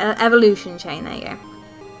an evolution chain, there you go.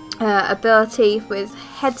 Ability with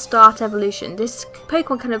Head Start Evolution. This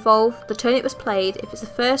Pokemon can evolve the turn it was played if it's the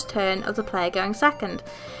first turn of the player going second.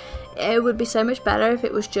 It would be so much better if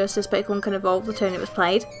it was just this Pokemon can evolve the turn it was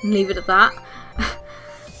played and leave it at that.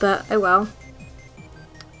 But oh well.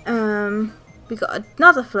 We got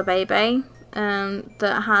another Flabébé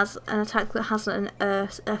that has an attack that has an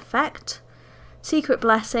effect. Secret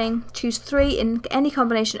Blessing. Choose 3 in any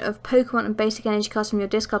combination of Pokemon and basic energy cards from your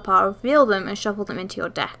discard pile, reveal them and shuffle them into your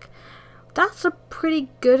deck. That's a pretty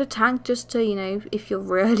good attack just to, you know, if you're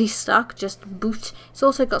really stuck, just boot. It's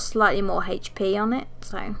also got slightly more HP on it,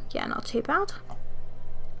 so yeah, not too bad.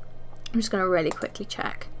 I'm just going to really quickly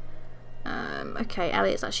check. Okay,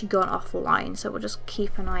 Elliot's actually gone offline, so we'll just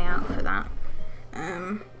keep an eye out for that.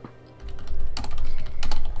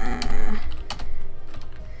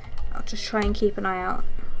 I'll just try and keep an eye out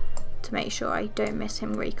to make sure I don't miss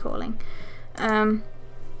him recalling.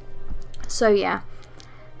 So yeah.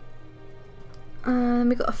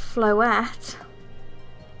 We got a Floette,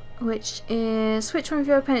 which is switch one of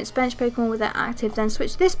your opponent's bench Pokemon with their active, then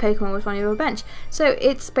switch this Pokemon with one of your bench. So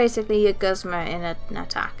it's basically your Guzma in an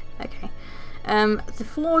attack. Okay. The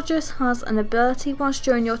Florges has an ability. Once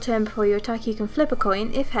during your turn before you attack, you can flip a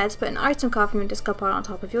coin. If heads, put an item card from your discard pile on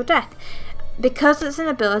top of your deck. Because it's an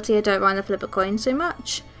ability, I don't mind the flip a coin so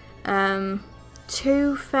much.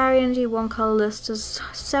 2 Fairy Energy, 1 colourless, does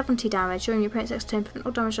 70 damage during your opponent's next turn. Prevent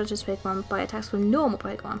all damage on this Pokemon by attacks from normal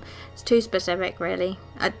Pokemon. It's too specific, really.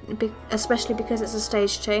 Especially because it's a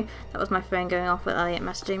stage 2. That was my phone going off with Elliot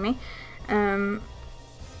messaging me.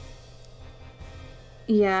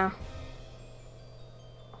 Yeah.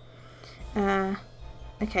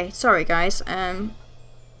 Okay, sorry guys.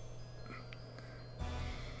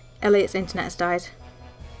 Elliot's internet has died.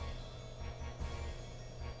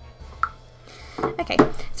 Okay,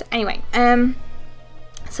 so anyway,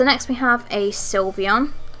 so next we have a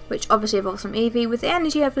Sylveon, which obviously evolves from Eevee. With the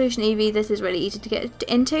Energy Evolution Eevee, this is really easy to get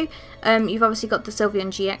into. You've obviously got the Sylveon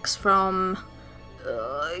GX from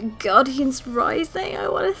Guardians Rising, I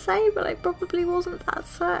want to say, but it probably wasn't that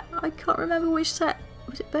set. I can't remember which set.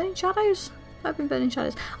 Was it Burning Shadows? Might have been Burning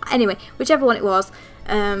Shadows. Anyway, whichever one it was,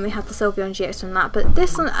 we have the Sylveon GX from that. But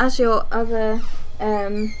this one as your other...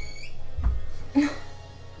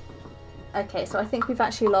 Okay, so I think we've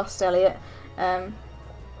actually lost Elliot.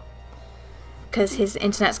 Because his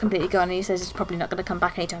internet's completely gone and he says he's probably not going to come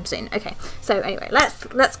back anytime soon. Okay, so anyway,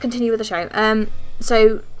 let's continue with the show.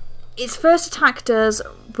 So its first attack does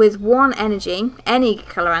with 1 energy, any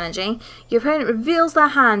colour energy. Your opponent reveals their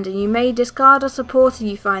hand and you may discard a supporter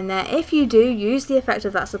you find there. If you do, use the effect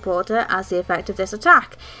of that supporter as the effect of this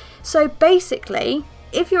attack. So basically,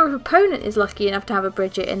 if your opponent is lucky enough to have a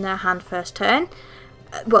Bridget in their hand first turn,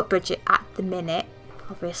 well, Bridget at the minute,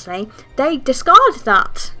 obviously, they discard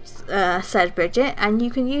that said Bridget and you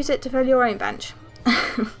can use it to fill your own bench.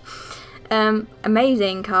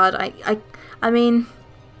 Amazing card. I mean,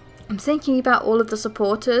 I'm thinking about all of the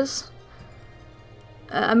supporters.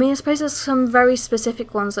 I mean, I suppose there's some very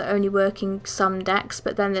specific ones that only work in some decks,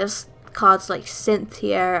 but then there's cards like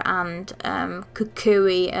Cynthia and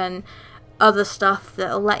Kukui and other stuff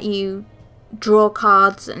that'll let you draw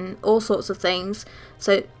cards and all sorts of things.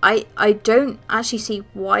 So I don't actually see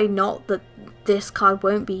why not that this card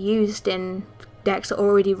won't be used in decks that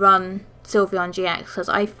already run Sylveon GX, because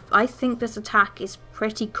I think this attack is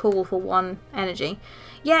pretty cool for 1 energy.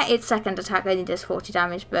 Yeah, its second attack only does 40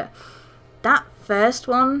 damage, but that first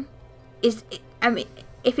one is, I mean,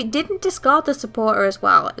 if it didn't discard the supporter as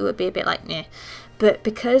well, it would be a bit like meh. But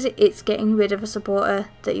because it's getting rid of a supporter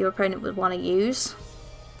that your opponent would want to use,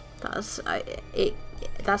 that's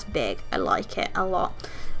big. I like it a lot.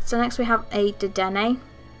 So next we have a Dedenne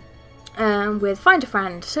with Find a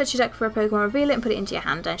Friend. Search your deck for a Pokemon, reveal it and put it into your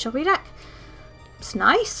hand, then shuffle your deck. It's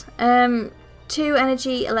nice. 2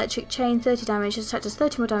 energy, electric chain, 30 damage. This attack does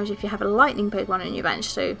 30 more damage if you have a lightning Pokemon on your bench,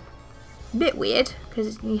 so a bit weird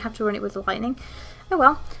because you have to run it with the lightning. Oh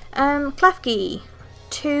well. Klefki,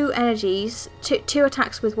 2 energies, 2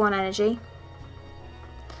 attacks with 1 energy.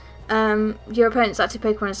 Your opponent's active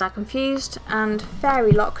Pokemon is now confused, and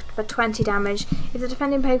Fairy Lock for 20 damage. If the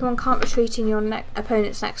defending Pokemon can't retreat in your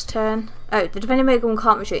opponent's next turn. Oh, the defending Pokemon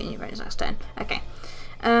can't retreat in your opponent's next turn. Okay.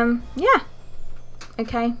 Yeah.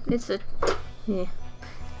 Okay, it's a... yeah.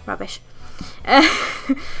 Rubbish.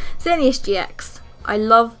 Xerneas GX. I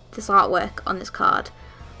love this artwork on this card.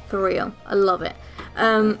 For real. I love it.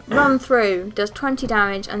 Run Through does 20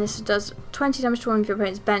 damage, and this does 20 damage to one of your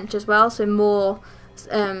opponent's bench as well, so more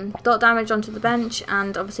dot damage onto the bench,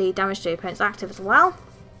 and obviously damage to your opponent's active as well.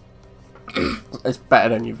 It's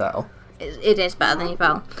better than Yvel. It is better than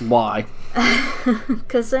Yvel. Why?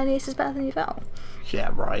 Because Xerneas is better than Yvel. Yeah,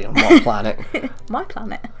 right. On what planet? My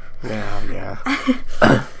planet. Yeah.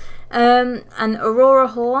 An Aurora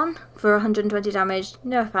Horn for 120 damage,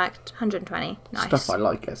 no effect, 120. Nice. Stuff I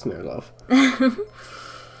like gets no love.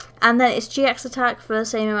 And then it's GX attack for the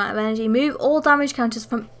same amount of energy. Move all damage counters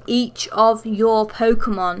from each of your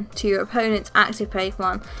Pokemon to your opponent's active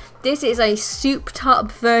Pokemon. This is a souped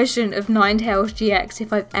up version of Ninetales GX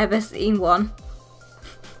if I've ever seen one.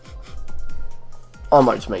 I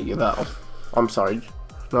might just make Yvel. I'm sorry,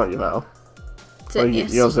 not Yvel.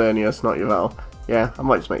 Xerneas. You're Xerneas, not Yvel. Yeah, I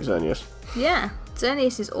might just make Xerneas. Yeah,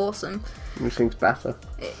 Xerneas is awesome. This thing's better.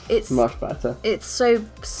 It's much better. It's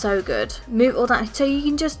so good. Move all that, so you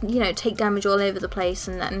can just, you know, take damage all over the place,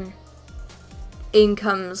 and then in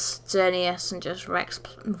comes Xerneas and just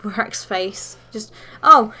wrecks face. Just,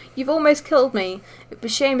 oh, you've almost killed me. It'd be a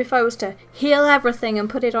shame if I was to heal everything and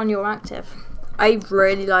put it on your active. I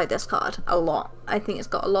really like this card a lot. I think it's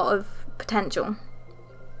got a lot of potential.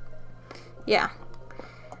 Yeah.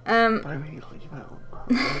 I really like Yvel.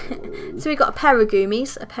 So we've got a pair of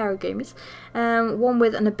Goomies, one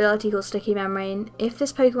with an ability called Sticky Membrane. If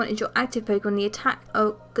this Pokemon is your active Pokemon,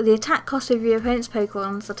 the attack cost of your opponent's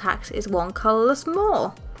Pokemon's attacks is 1 colourless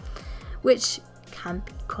more, which can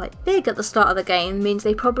be quite big at the start of the game. Means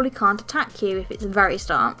they probably can't attack you if it's the very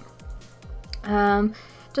start.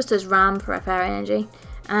 Just as Ram for a Fairy Energy.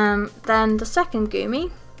 Then the second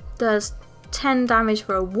Goomy does 10 damage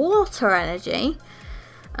for a Water Energy.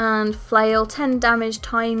 And Flail, 10 damage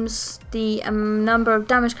times the number of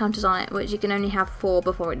damage counters on it, which you can only have 4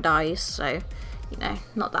 before it dies, so, you know,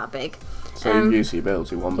 not that big. So use the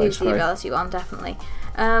ability one, basically. Use the ability one, definitely.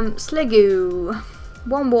 Sliggoo,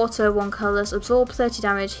 1 water, 1 colourless, absorb 30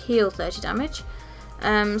 damage, heal 30 damage.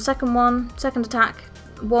 Second attack,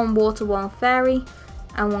 1 water, 1 fairy,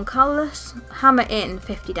 and 1 colourless. Hammer in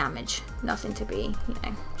 50 damage. Nothing to be, you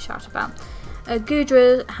know, shout about.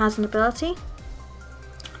 Goodra has an ability.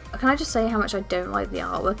 Can I just say how much I don't like the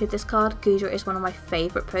artwork of this card? Goodra is one of my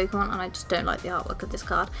favourite Pokemon, and I just don't like the artwork of this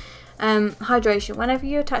card. Hydration. Whenever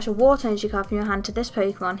you attach a water energy card from your hand to this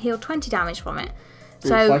Pokemon, heal 20 damage from it.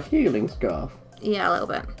 So, it's like Healing Scarf. Yeah, a little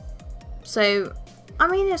bit. So, I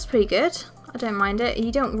mean, it's pretty good. I don't mind it.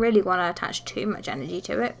 You don't really want to attach too much energy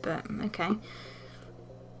to it, but okay.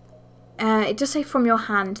 It does say from your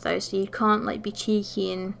hand, though, so you can't, like, be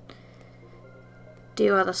cheeky and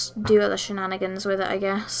do other shenanigans with it, I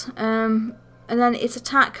guess. And then its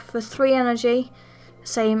attack for 3 energy,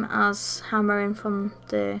 same as hammering from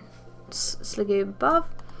the Sliggoo above.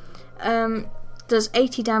 Does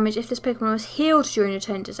 80 damage. If this Pokemon was healed during your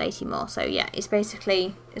turn, it does 80 more. So yeah, it's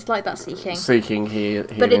like that Seeking.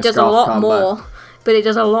 But it does a lot more. But it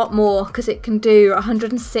does a lot more because it can do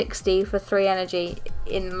 160 for 3 energy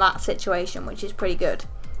in that situation, which is pretty good.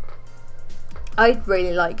 I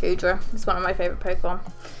really like Goodra. It's one of my favourite Pokemon.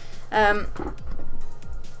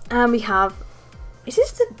 And we have...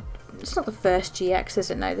 It's not the first GX, is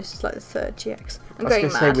it? No, this is like the 3rd GX. I'm going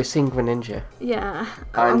mad. I was going to say, we're Synchro Ninja. Yeah.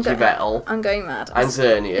 And Yvel. I'm going mad. And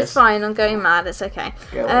Xerneas. It's fine, I'm going mad. It's okay.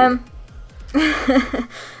 Go on.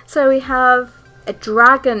 So we have a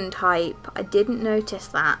Dragon type. I didn't notice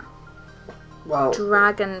that. Well,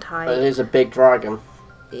 Dragon type. It is a big dragon.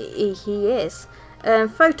 He is.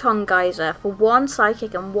 Photon Geyser for 1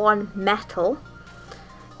 Psychic and 1 Metal.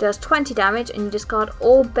 Does 20 damage and you discard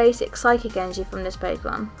all basic Psychic energy from this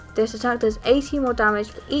Pokemon. This attack does 80 more damage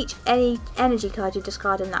for each energy card you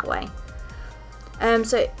discard in that way.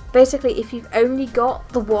 So basically, if you've only got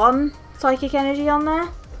the one psychic energy on there,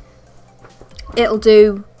 it'll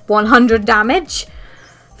do 100 damage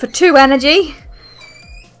for 2 energy,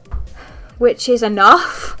 which is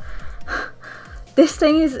enough. This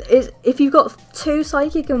thing is if you've got 2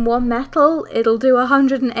 psychic and 1 metal, it'll do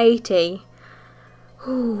 180.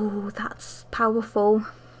 Ooh, that's powerful.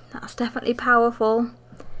 That's definitely powerful.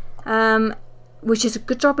 Which is a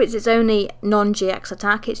good job. It's its only non-GX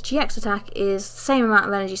attack. Its GX attack is the same amount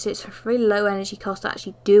of energy, so it's a really low energy cost to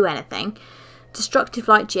actually do anything. Destructive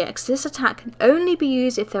Light GX. This attack can only be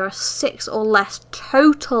used if there are 6 or less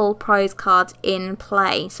total prize cards in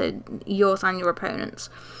play, so yours and your opponent's.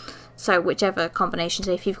 So whichever combination,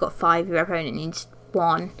 so if you've got 5, your opponent needs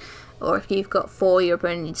 1, or if you've got 4, your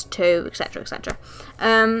opponent needs 2, etc, etc.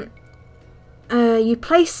 You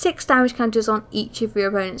place 6 damage counters on each of your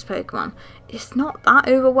opponent's Pokemon. It's not that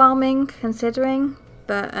overwhelming considering,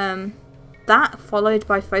 but that followed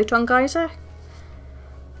by Photon Geyser,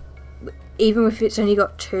 even if it's only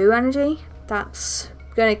got 2 energy, that's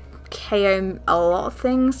going to KO a lot of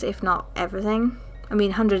things, if not everything. I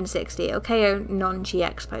mean, 160, it'll KO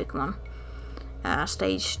non-GX Pokemon,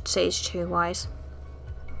 stage 2 wise.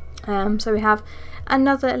 So we have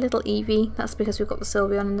another little Eevee. That's because we've got the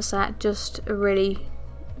Sylveon in the set. Just really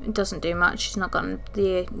doesn't do much. She's not got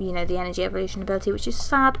the the energy evolution ability, which is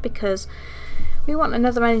sad because we want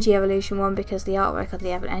another energy evolution one, because the artwork of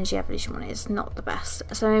the energy evolution one is not the best.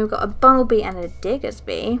 So we've got a Bunnelby and a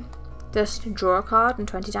Diggersby. Just draw a card and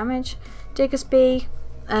 20 damage. Diggersby,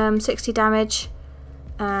 60 damage.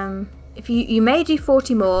 If you may do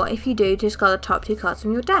 40 more. If you do, discard the top 2 cards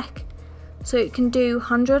from your deck. So it can do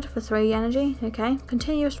 100 for 3 energy, okay.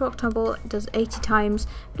 Continuous Rock Tumble does 80 times.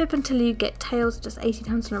 Flip until you get tails, does 80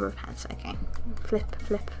 times the number of heads, okay. Flip.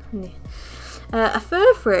 A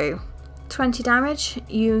Furfrou, 20 damage.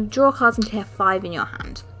 You draw cards until you have 5 in your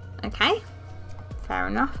hand, okay. Fair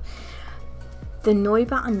enough. The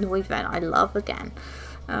Noibat and Noivern I love again.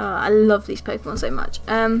 I love these Pokemon so much.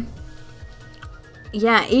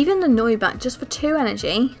 Yeah, even the Noibat, just for 2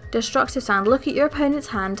 energy, Destructive Sound, look at your opponent's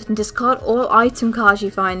hand and discard all item cards you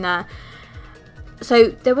find there. So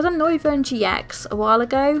there was a Noivern GX a while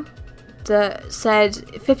ago that said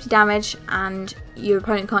 50 damage and your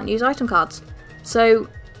opponent can't use item cards. So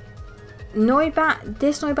Noibat,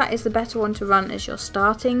 this Noibat is the better one to run as your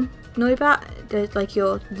starting Noibat, like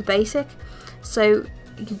the basic. So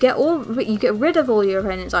you get rid of all your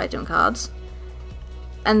opponent's item cards,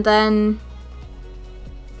 and then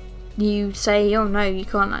you say, oh no, you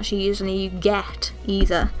can't actually use any, you get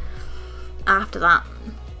either after that.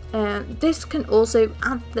 This can also,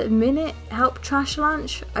 at the minute, help Trash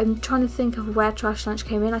Launch. I'm trying to think of where Trash Launch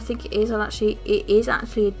came in. I think it is actually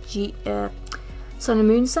a Sun and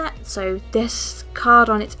Moon set, so this card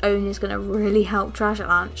on its own is going to really help Trash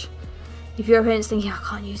Launch. If your opponent's thinking, I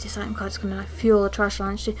can't use this item card, it's going to fuel the Trash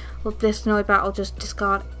Launch, well, this Noibat will just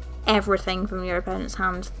discard everything from your opponent's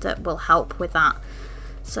hand that will help with that.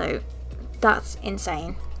 So that's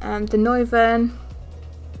insane. The Noivern,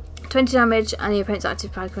 20 damage and your opponent's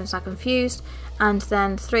active Pokemon is now confused, and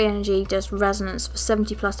then 3 energy does resonance for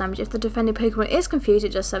 70 plus damage. If the defending Pokemon is confused,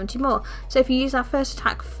 it does 70 more. So if you use that first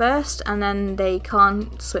attack first and then they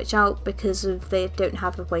can't switch out because they don't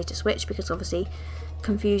have a way to switch, because obviously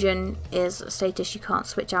confusion is a status you can't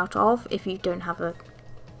switch out of if you don't have a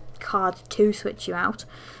card to switch you out,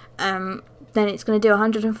 then it's going to do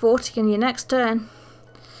 140 in your next turn.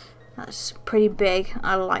 That's pretty big.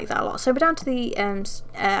 I like that a lot. So we're down to the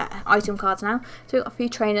item cards now. So we've got a few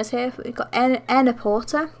trainers here. We've got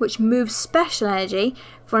Porter, which moves special energy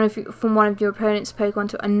from one of your opponent's Pokemon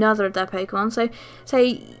to another of their Pokemon. So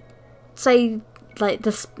say like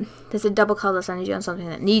there's a double colourless energy on something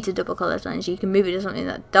that needs a double colourless energy. You can move it to something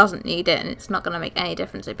that doesn't need it, and it's not going to make any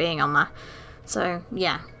difference it being on there. So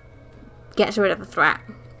yeah, gets rid of a threat.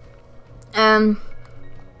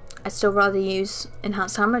 I'd still rather use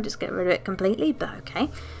Enhanced Hammer, just get rid of it completely, but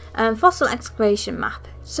okay. Fossil Excavation Map.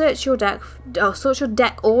 Search your deck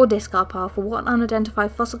or discard pile for one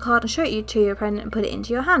unidentified fossil card and show it to your opponent and put it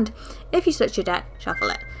into your hand. If you search your deck,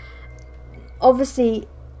 shuffle it. Obviously,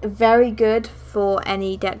 very good for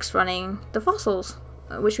any decks running the fossils,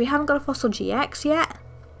 which we haven't got a Fossil GX yet.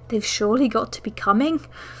 They've surely got to be coming.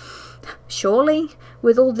 Surely,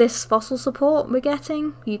 with all this fossil support we're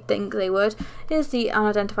getting, you'd think they would. Here's the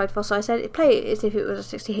unidentified fossil. I said play it as if it was a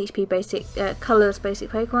 60 HP basic, colourless basic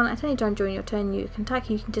Pokemon. At any time during your turn you can attack,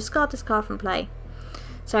 you can discard this card from play.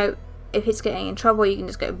 So if it's getting in trouble, you can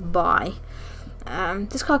just go bye.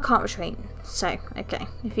 This card can't retreat, so okay.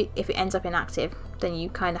 If it ends up inactive, then you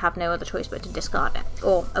kind of have no other choice but to discard it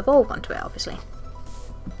or evolve onto it, obviously.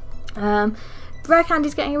 Rare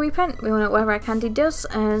Candy's getting a reprint. We all know what Rare Candy does.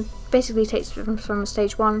 Basically takes it from a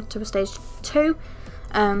stage 1 to a stage 2.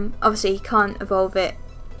 Obviously you can't evolve it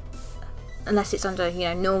unless it's under, you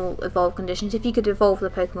know, normal evolve conditions. If you could evolve the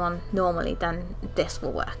Pokemon normally, then this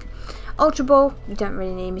will work. Ultra Ball, you don't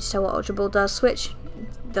really need me to tell what Ultra Ball does. Switch,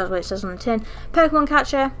 does what it says on the tin. Pokemon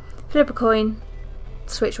Catcher, flip a coin,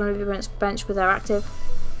 switch one of your bench with their active.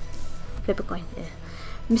 Flip a coin, yeah.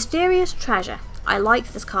 Mysterious Treasure, I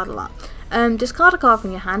like this card a lot. Discard a card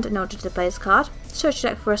from your hand in order to play this card. Search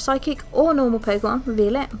your deck for a Psychic or normal Pokemon,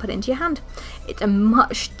 reveal it and put it into your hand. It's a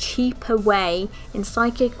much cheaper way in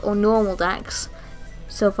Psychic or normal decks.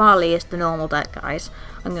 Silvally is the normal deck, guys.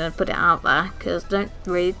 I'm going to put it out there because I don't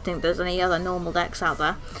really think there's any other normal decks out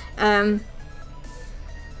there. And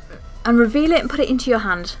reveal it and put it into your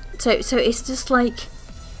hand. So it's just like,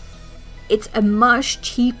 it's a much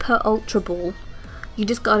cheaper Ultra Ball. You're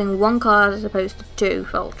discarding one card as opposed to 2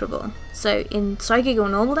 for Ultra Ball. So in Psychic or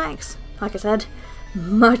normal decks, like I said,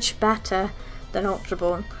 much better than Ultra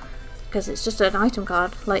Ball because it's just an item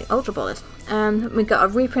card like Ultra Ball is. We got a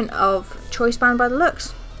reprint of Choice Band by the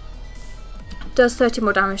looks. Does 30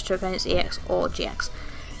 more damage to opponents EX or GX.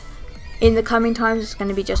 In the coming times it's going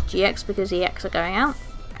to be just GX because EX are going out.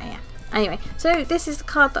 Yeah. Anyway, so this is the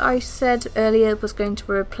card that I said earlier was going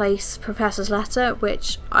to replace Professor's Letter,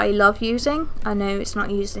 which I love using. I know it's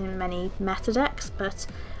not used in many meta decks, but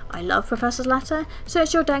I love Professor's Letter.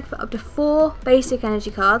 Search your deck for up to 4 basic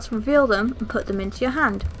energy cards, reveal them and put them into your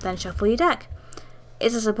hand, then shuffle your deck.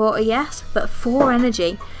 It's a supporter, yes, but 4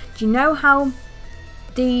 energy. Do you know how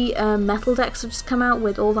the metal decks have just come out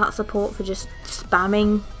with all that support for just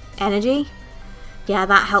spamming energy? Yeah,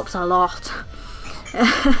 that helps a lot.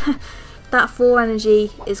 That 4 energy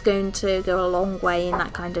is going to go a long way in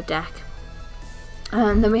that kind of deck.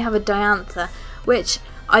 And then we have a Diantha, which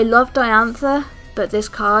I love Diantha, but this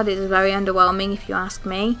card is very underwhelming if you ask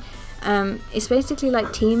me. It's basically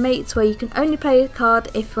like Teammates, where you can only play a card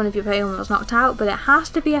if one of your Pokemon was knocked out, but it has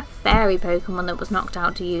to be a fairy Pokemon that was knocked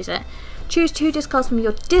out to use it. Choose 2 discards from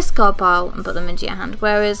your discard pile and put them into your hand.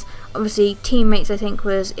 Whereas, obviously, Teammates, I think,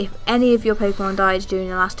 was if any of your Pokemon died during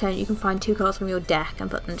the last turn, you can find 2 cards from your deck and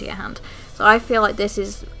put them to your hand. So I feel like this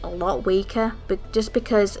is a lot weaker, but just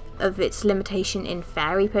because of its limitation in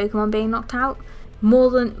fairy Pokemon being knocked out. More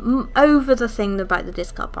than over the thing about the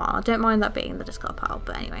discard pile. I don't mind that being the discard pile,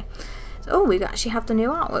 but anyway. So, oh, we actually have the new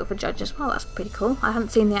artwork for Judge as well. That's pretty cool. I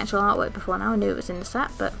hadn't seen the actual artwork before now. I knew it was in the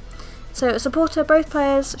set, but... So, a supporter, both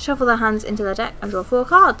players shuffle their hands into their deck and draw 4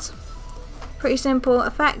 cards. Pretty simple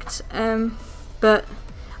effect, but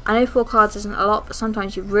I know 4 cards isn't a lot, but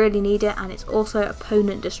sometimes you really need it, and it's also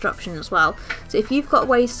opponent disruption as well. So if you've got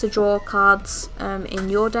ways to draw cards in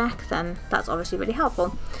your deck, then that's obviously really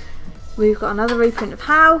helpful. We've got another reprint of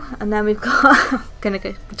How, and then we've got... I'm going to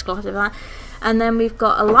go to gloss over that. And then we've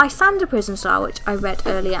got a Lysander Prison Star, which I read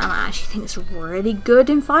earlier, and I actually think it's really good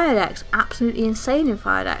in fire decks. Absolutely insane in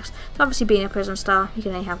fire decks. So obviously being a Prison Star, you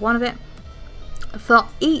can only have one of it. For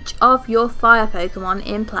each of your fire Pokemon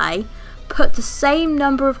in play, put the same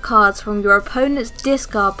number of cards from your opponent's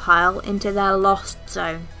discard pile into their lost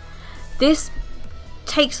zone. This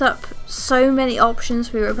takes up so many options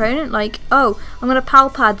for your opponent, like, oh, I'm going to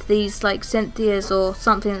pal pad these like Cynthias or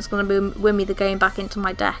something that's going to win me the game back into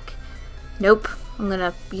my deck. Nope, I'm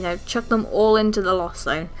gonna, you know, chuck them all into the lost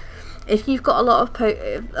zone. If you've got a lot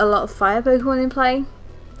of fire Pokemon in play,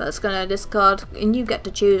 that's gonna discard, and you get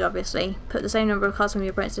to choose. Obviously, put the same number of cards from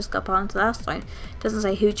your opponent's discard pile into the last zone. It doesn't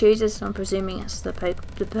say who chooses, so I'm presuming it's the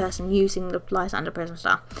person using the Lysander Prison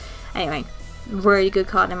Star. Anyway, really good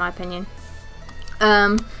card in my opinion.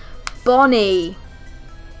 Bonnie.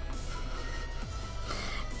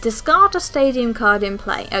 Discard a stadium card in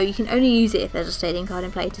play. Oh, you can only use it if there's a stadium card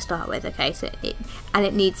in play to start with. Okay, so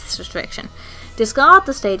it needs this restriction. Discard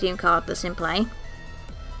the stadium card that's in play.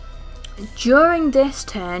 During this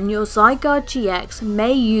turn, your Zygarde GX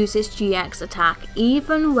may use its GX attack,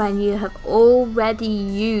 even when you have already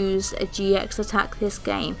used a GX attack this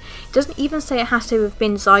game. It doesn't even say it has to have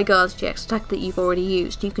been Zygarde's GX attack that you've already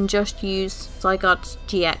used. You can just use Zygarde's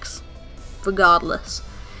GX, regardless.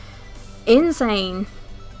 Insane.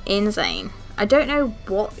 Insane. I don't know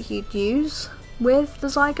what you'd use with the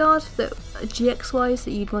Zygarde that GX wise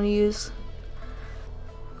that you'd want to use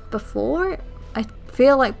before. I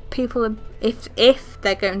feel like people are, if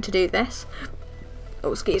they're going to do this,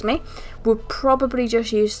 oh excuse me, would probably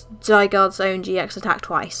just use Zygarde's own GX attack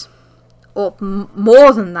twice, or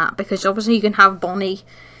more than that, because obviously you can have Bonnie,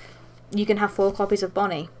 you can have 4 copies of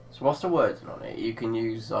Bonnie. So what's the word on it? You can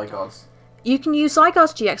use Zygarde's. You can use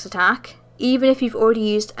Zygarde's GX attack even if you've already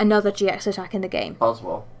used another GX attack in the game.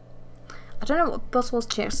 Boswell. I don't know what Buzzwell's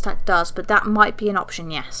GX attack does, but that might be an option,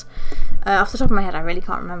 yes. Off the top of my head, I really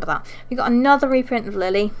can't remember that. We got another reprint of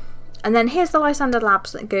Lily, and then here's the Lysander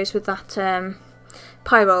Labs that goes with that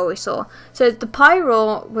Pyro we saw. So the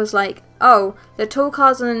Pyro was like, oh, the tool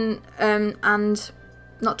cards and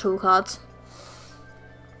not tool cards.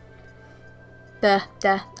 The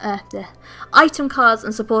item cards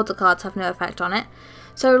and supporter cards have no effect on it.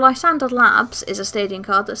 So Lysander Labs is a stadium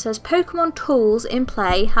card that says Pokemon tools in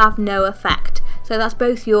play have no effect. So that's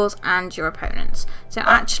both yours and your opponent's. So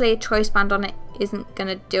actually a choice band on it isn't going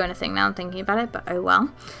to do anything now I'm thinking about it, but oh well.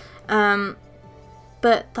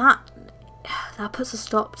 But that puts a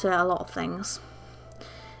stop to a lot of things.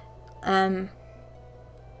 I'm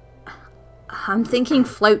thinking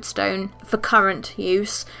Floatstone for current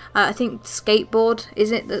use. I think Skateboard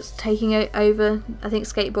is it that's taking it over. I think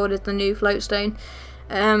Skateboard is the new Floatstone.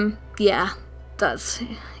 Yeah,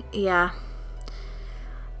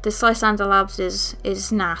 this Lysander Labs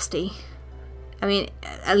is nasty. I mean,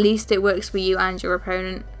 at least it works for you and your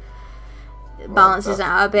opponent. It balances it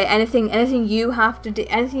out a bit. Anything you have to do,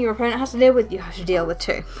 anything your opponent has to deal with, you have to deal with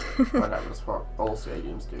too. Well, that's what all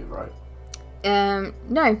stadiums do, right?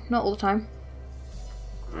 No, not all the time.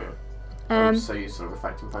 Yeah. So you're sort of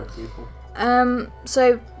affecting both people.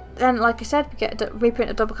 So then, like I said, we get a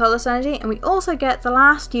reprint of Double Colourless Energy, and we also get the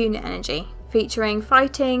last unit energy, featuring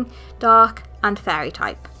Fighting, Dark, and Fairy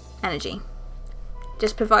type energy.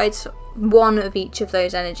 Just provides one of each of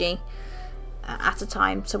those energy at a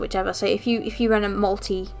time, so whichever. So if you run a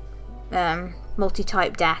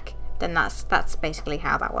multi-type deck, then that's basically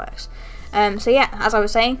how that works. So yeah, as I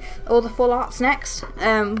was saying, all the full art's next.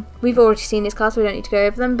 We've already seen these cards, so we don't need to go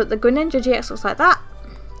over them, but the Greninja GX looks like that.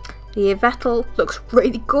 The Yveltal looks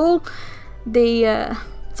really cool. The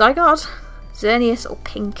Zygarde, Xerneas, or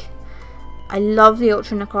pink. I love the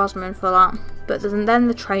Ultra Necrozma full art, but then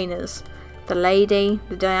the trainers. The Lady,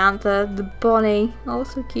 the Diantha, the Bonnie. Oh,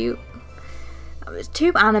 so cute. It's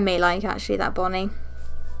too anime-like, actually, that Bonnie.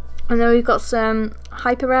 And then we've got some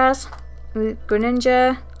Hyper Rares with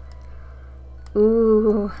Greninja.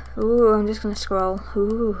 Ooh, I'm just gonna scroll.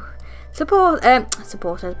 Ooh, supporters.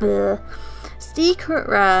 Bleh. Secret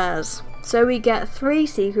rares. So we get 3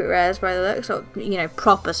 secret rares by the looks of,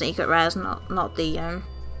 proper secret rares, not the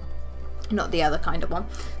other kind of one,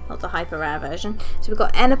 not the hyper rare version. So we've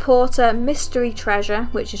got Enneporter Mystery Treasure,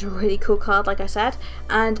 which is a really cool card, like I said,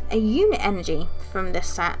 and a unit energy from this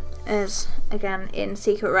set is again in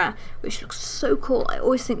secret rare, which looks so cool. I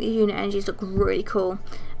always think the unit energies look really cool.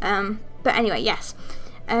 But anyway, yes,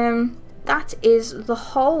 that is the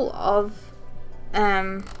whole of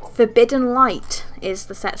Forbidden Light is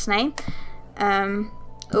the set's name.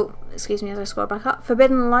 Oh, excuse me as I scroll back up.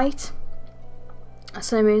 Forbidden Light,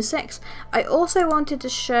 Sun Moon 6. I also wanted to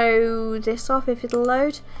show this off if it'll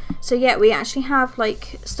load. So yeah, we actually have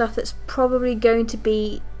like stuff that's probably going to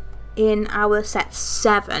be in our set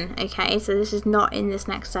 7. Okay, so this is not in this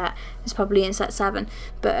next set. It's probably in set 7.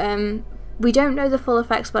 But we don't know the full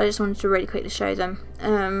effects, but I just wanted to really quickly show them.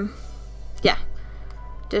 Yeah,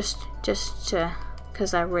 just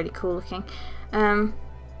because they're really cool looking.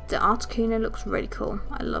 The Articuno looks really cool.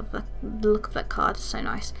 I love the look of that card. It's so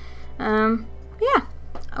nice. Yeah,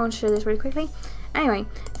 I want to show this really quickly. Anyway,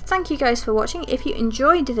 thank you guys for watching. If you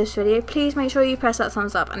enjoyed this video, please make sure you press that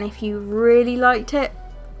thumbs up, and if you really liked it,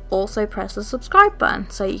 also press the subscribe button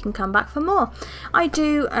so you can come back for more. I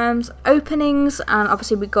do openings, and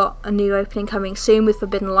obviously we've got a new opening coming soon with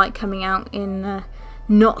Forbidden Light coming out in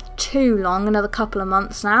not too long, another couple of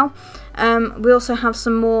months now. We also have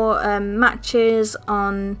some more matches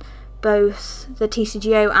on both the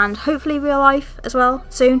TCGO and hopefully real life as well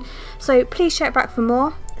soon, so please check back for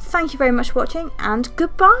more. Thank you very much for watching, and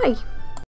goodbye.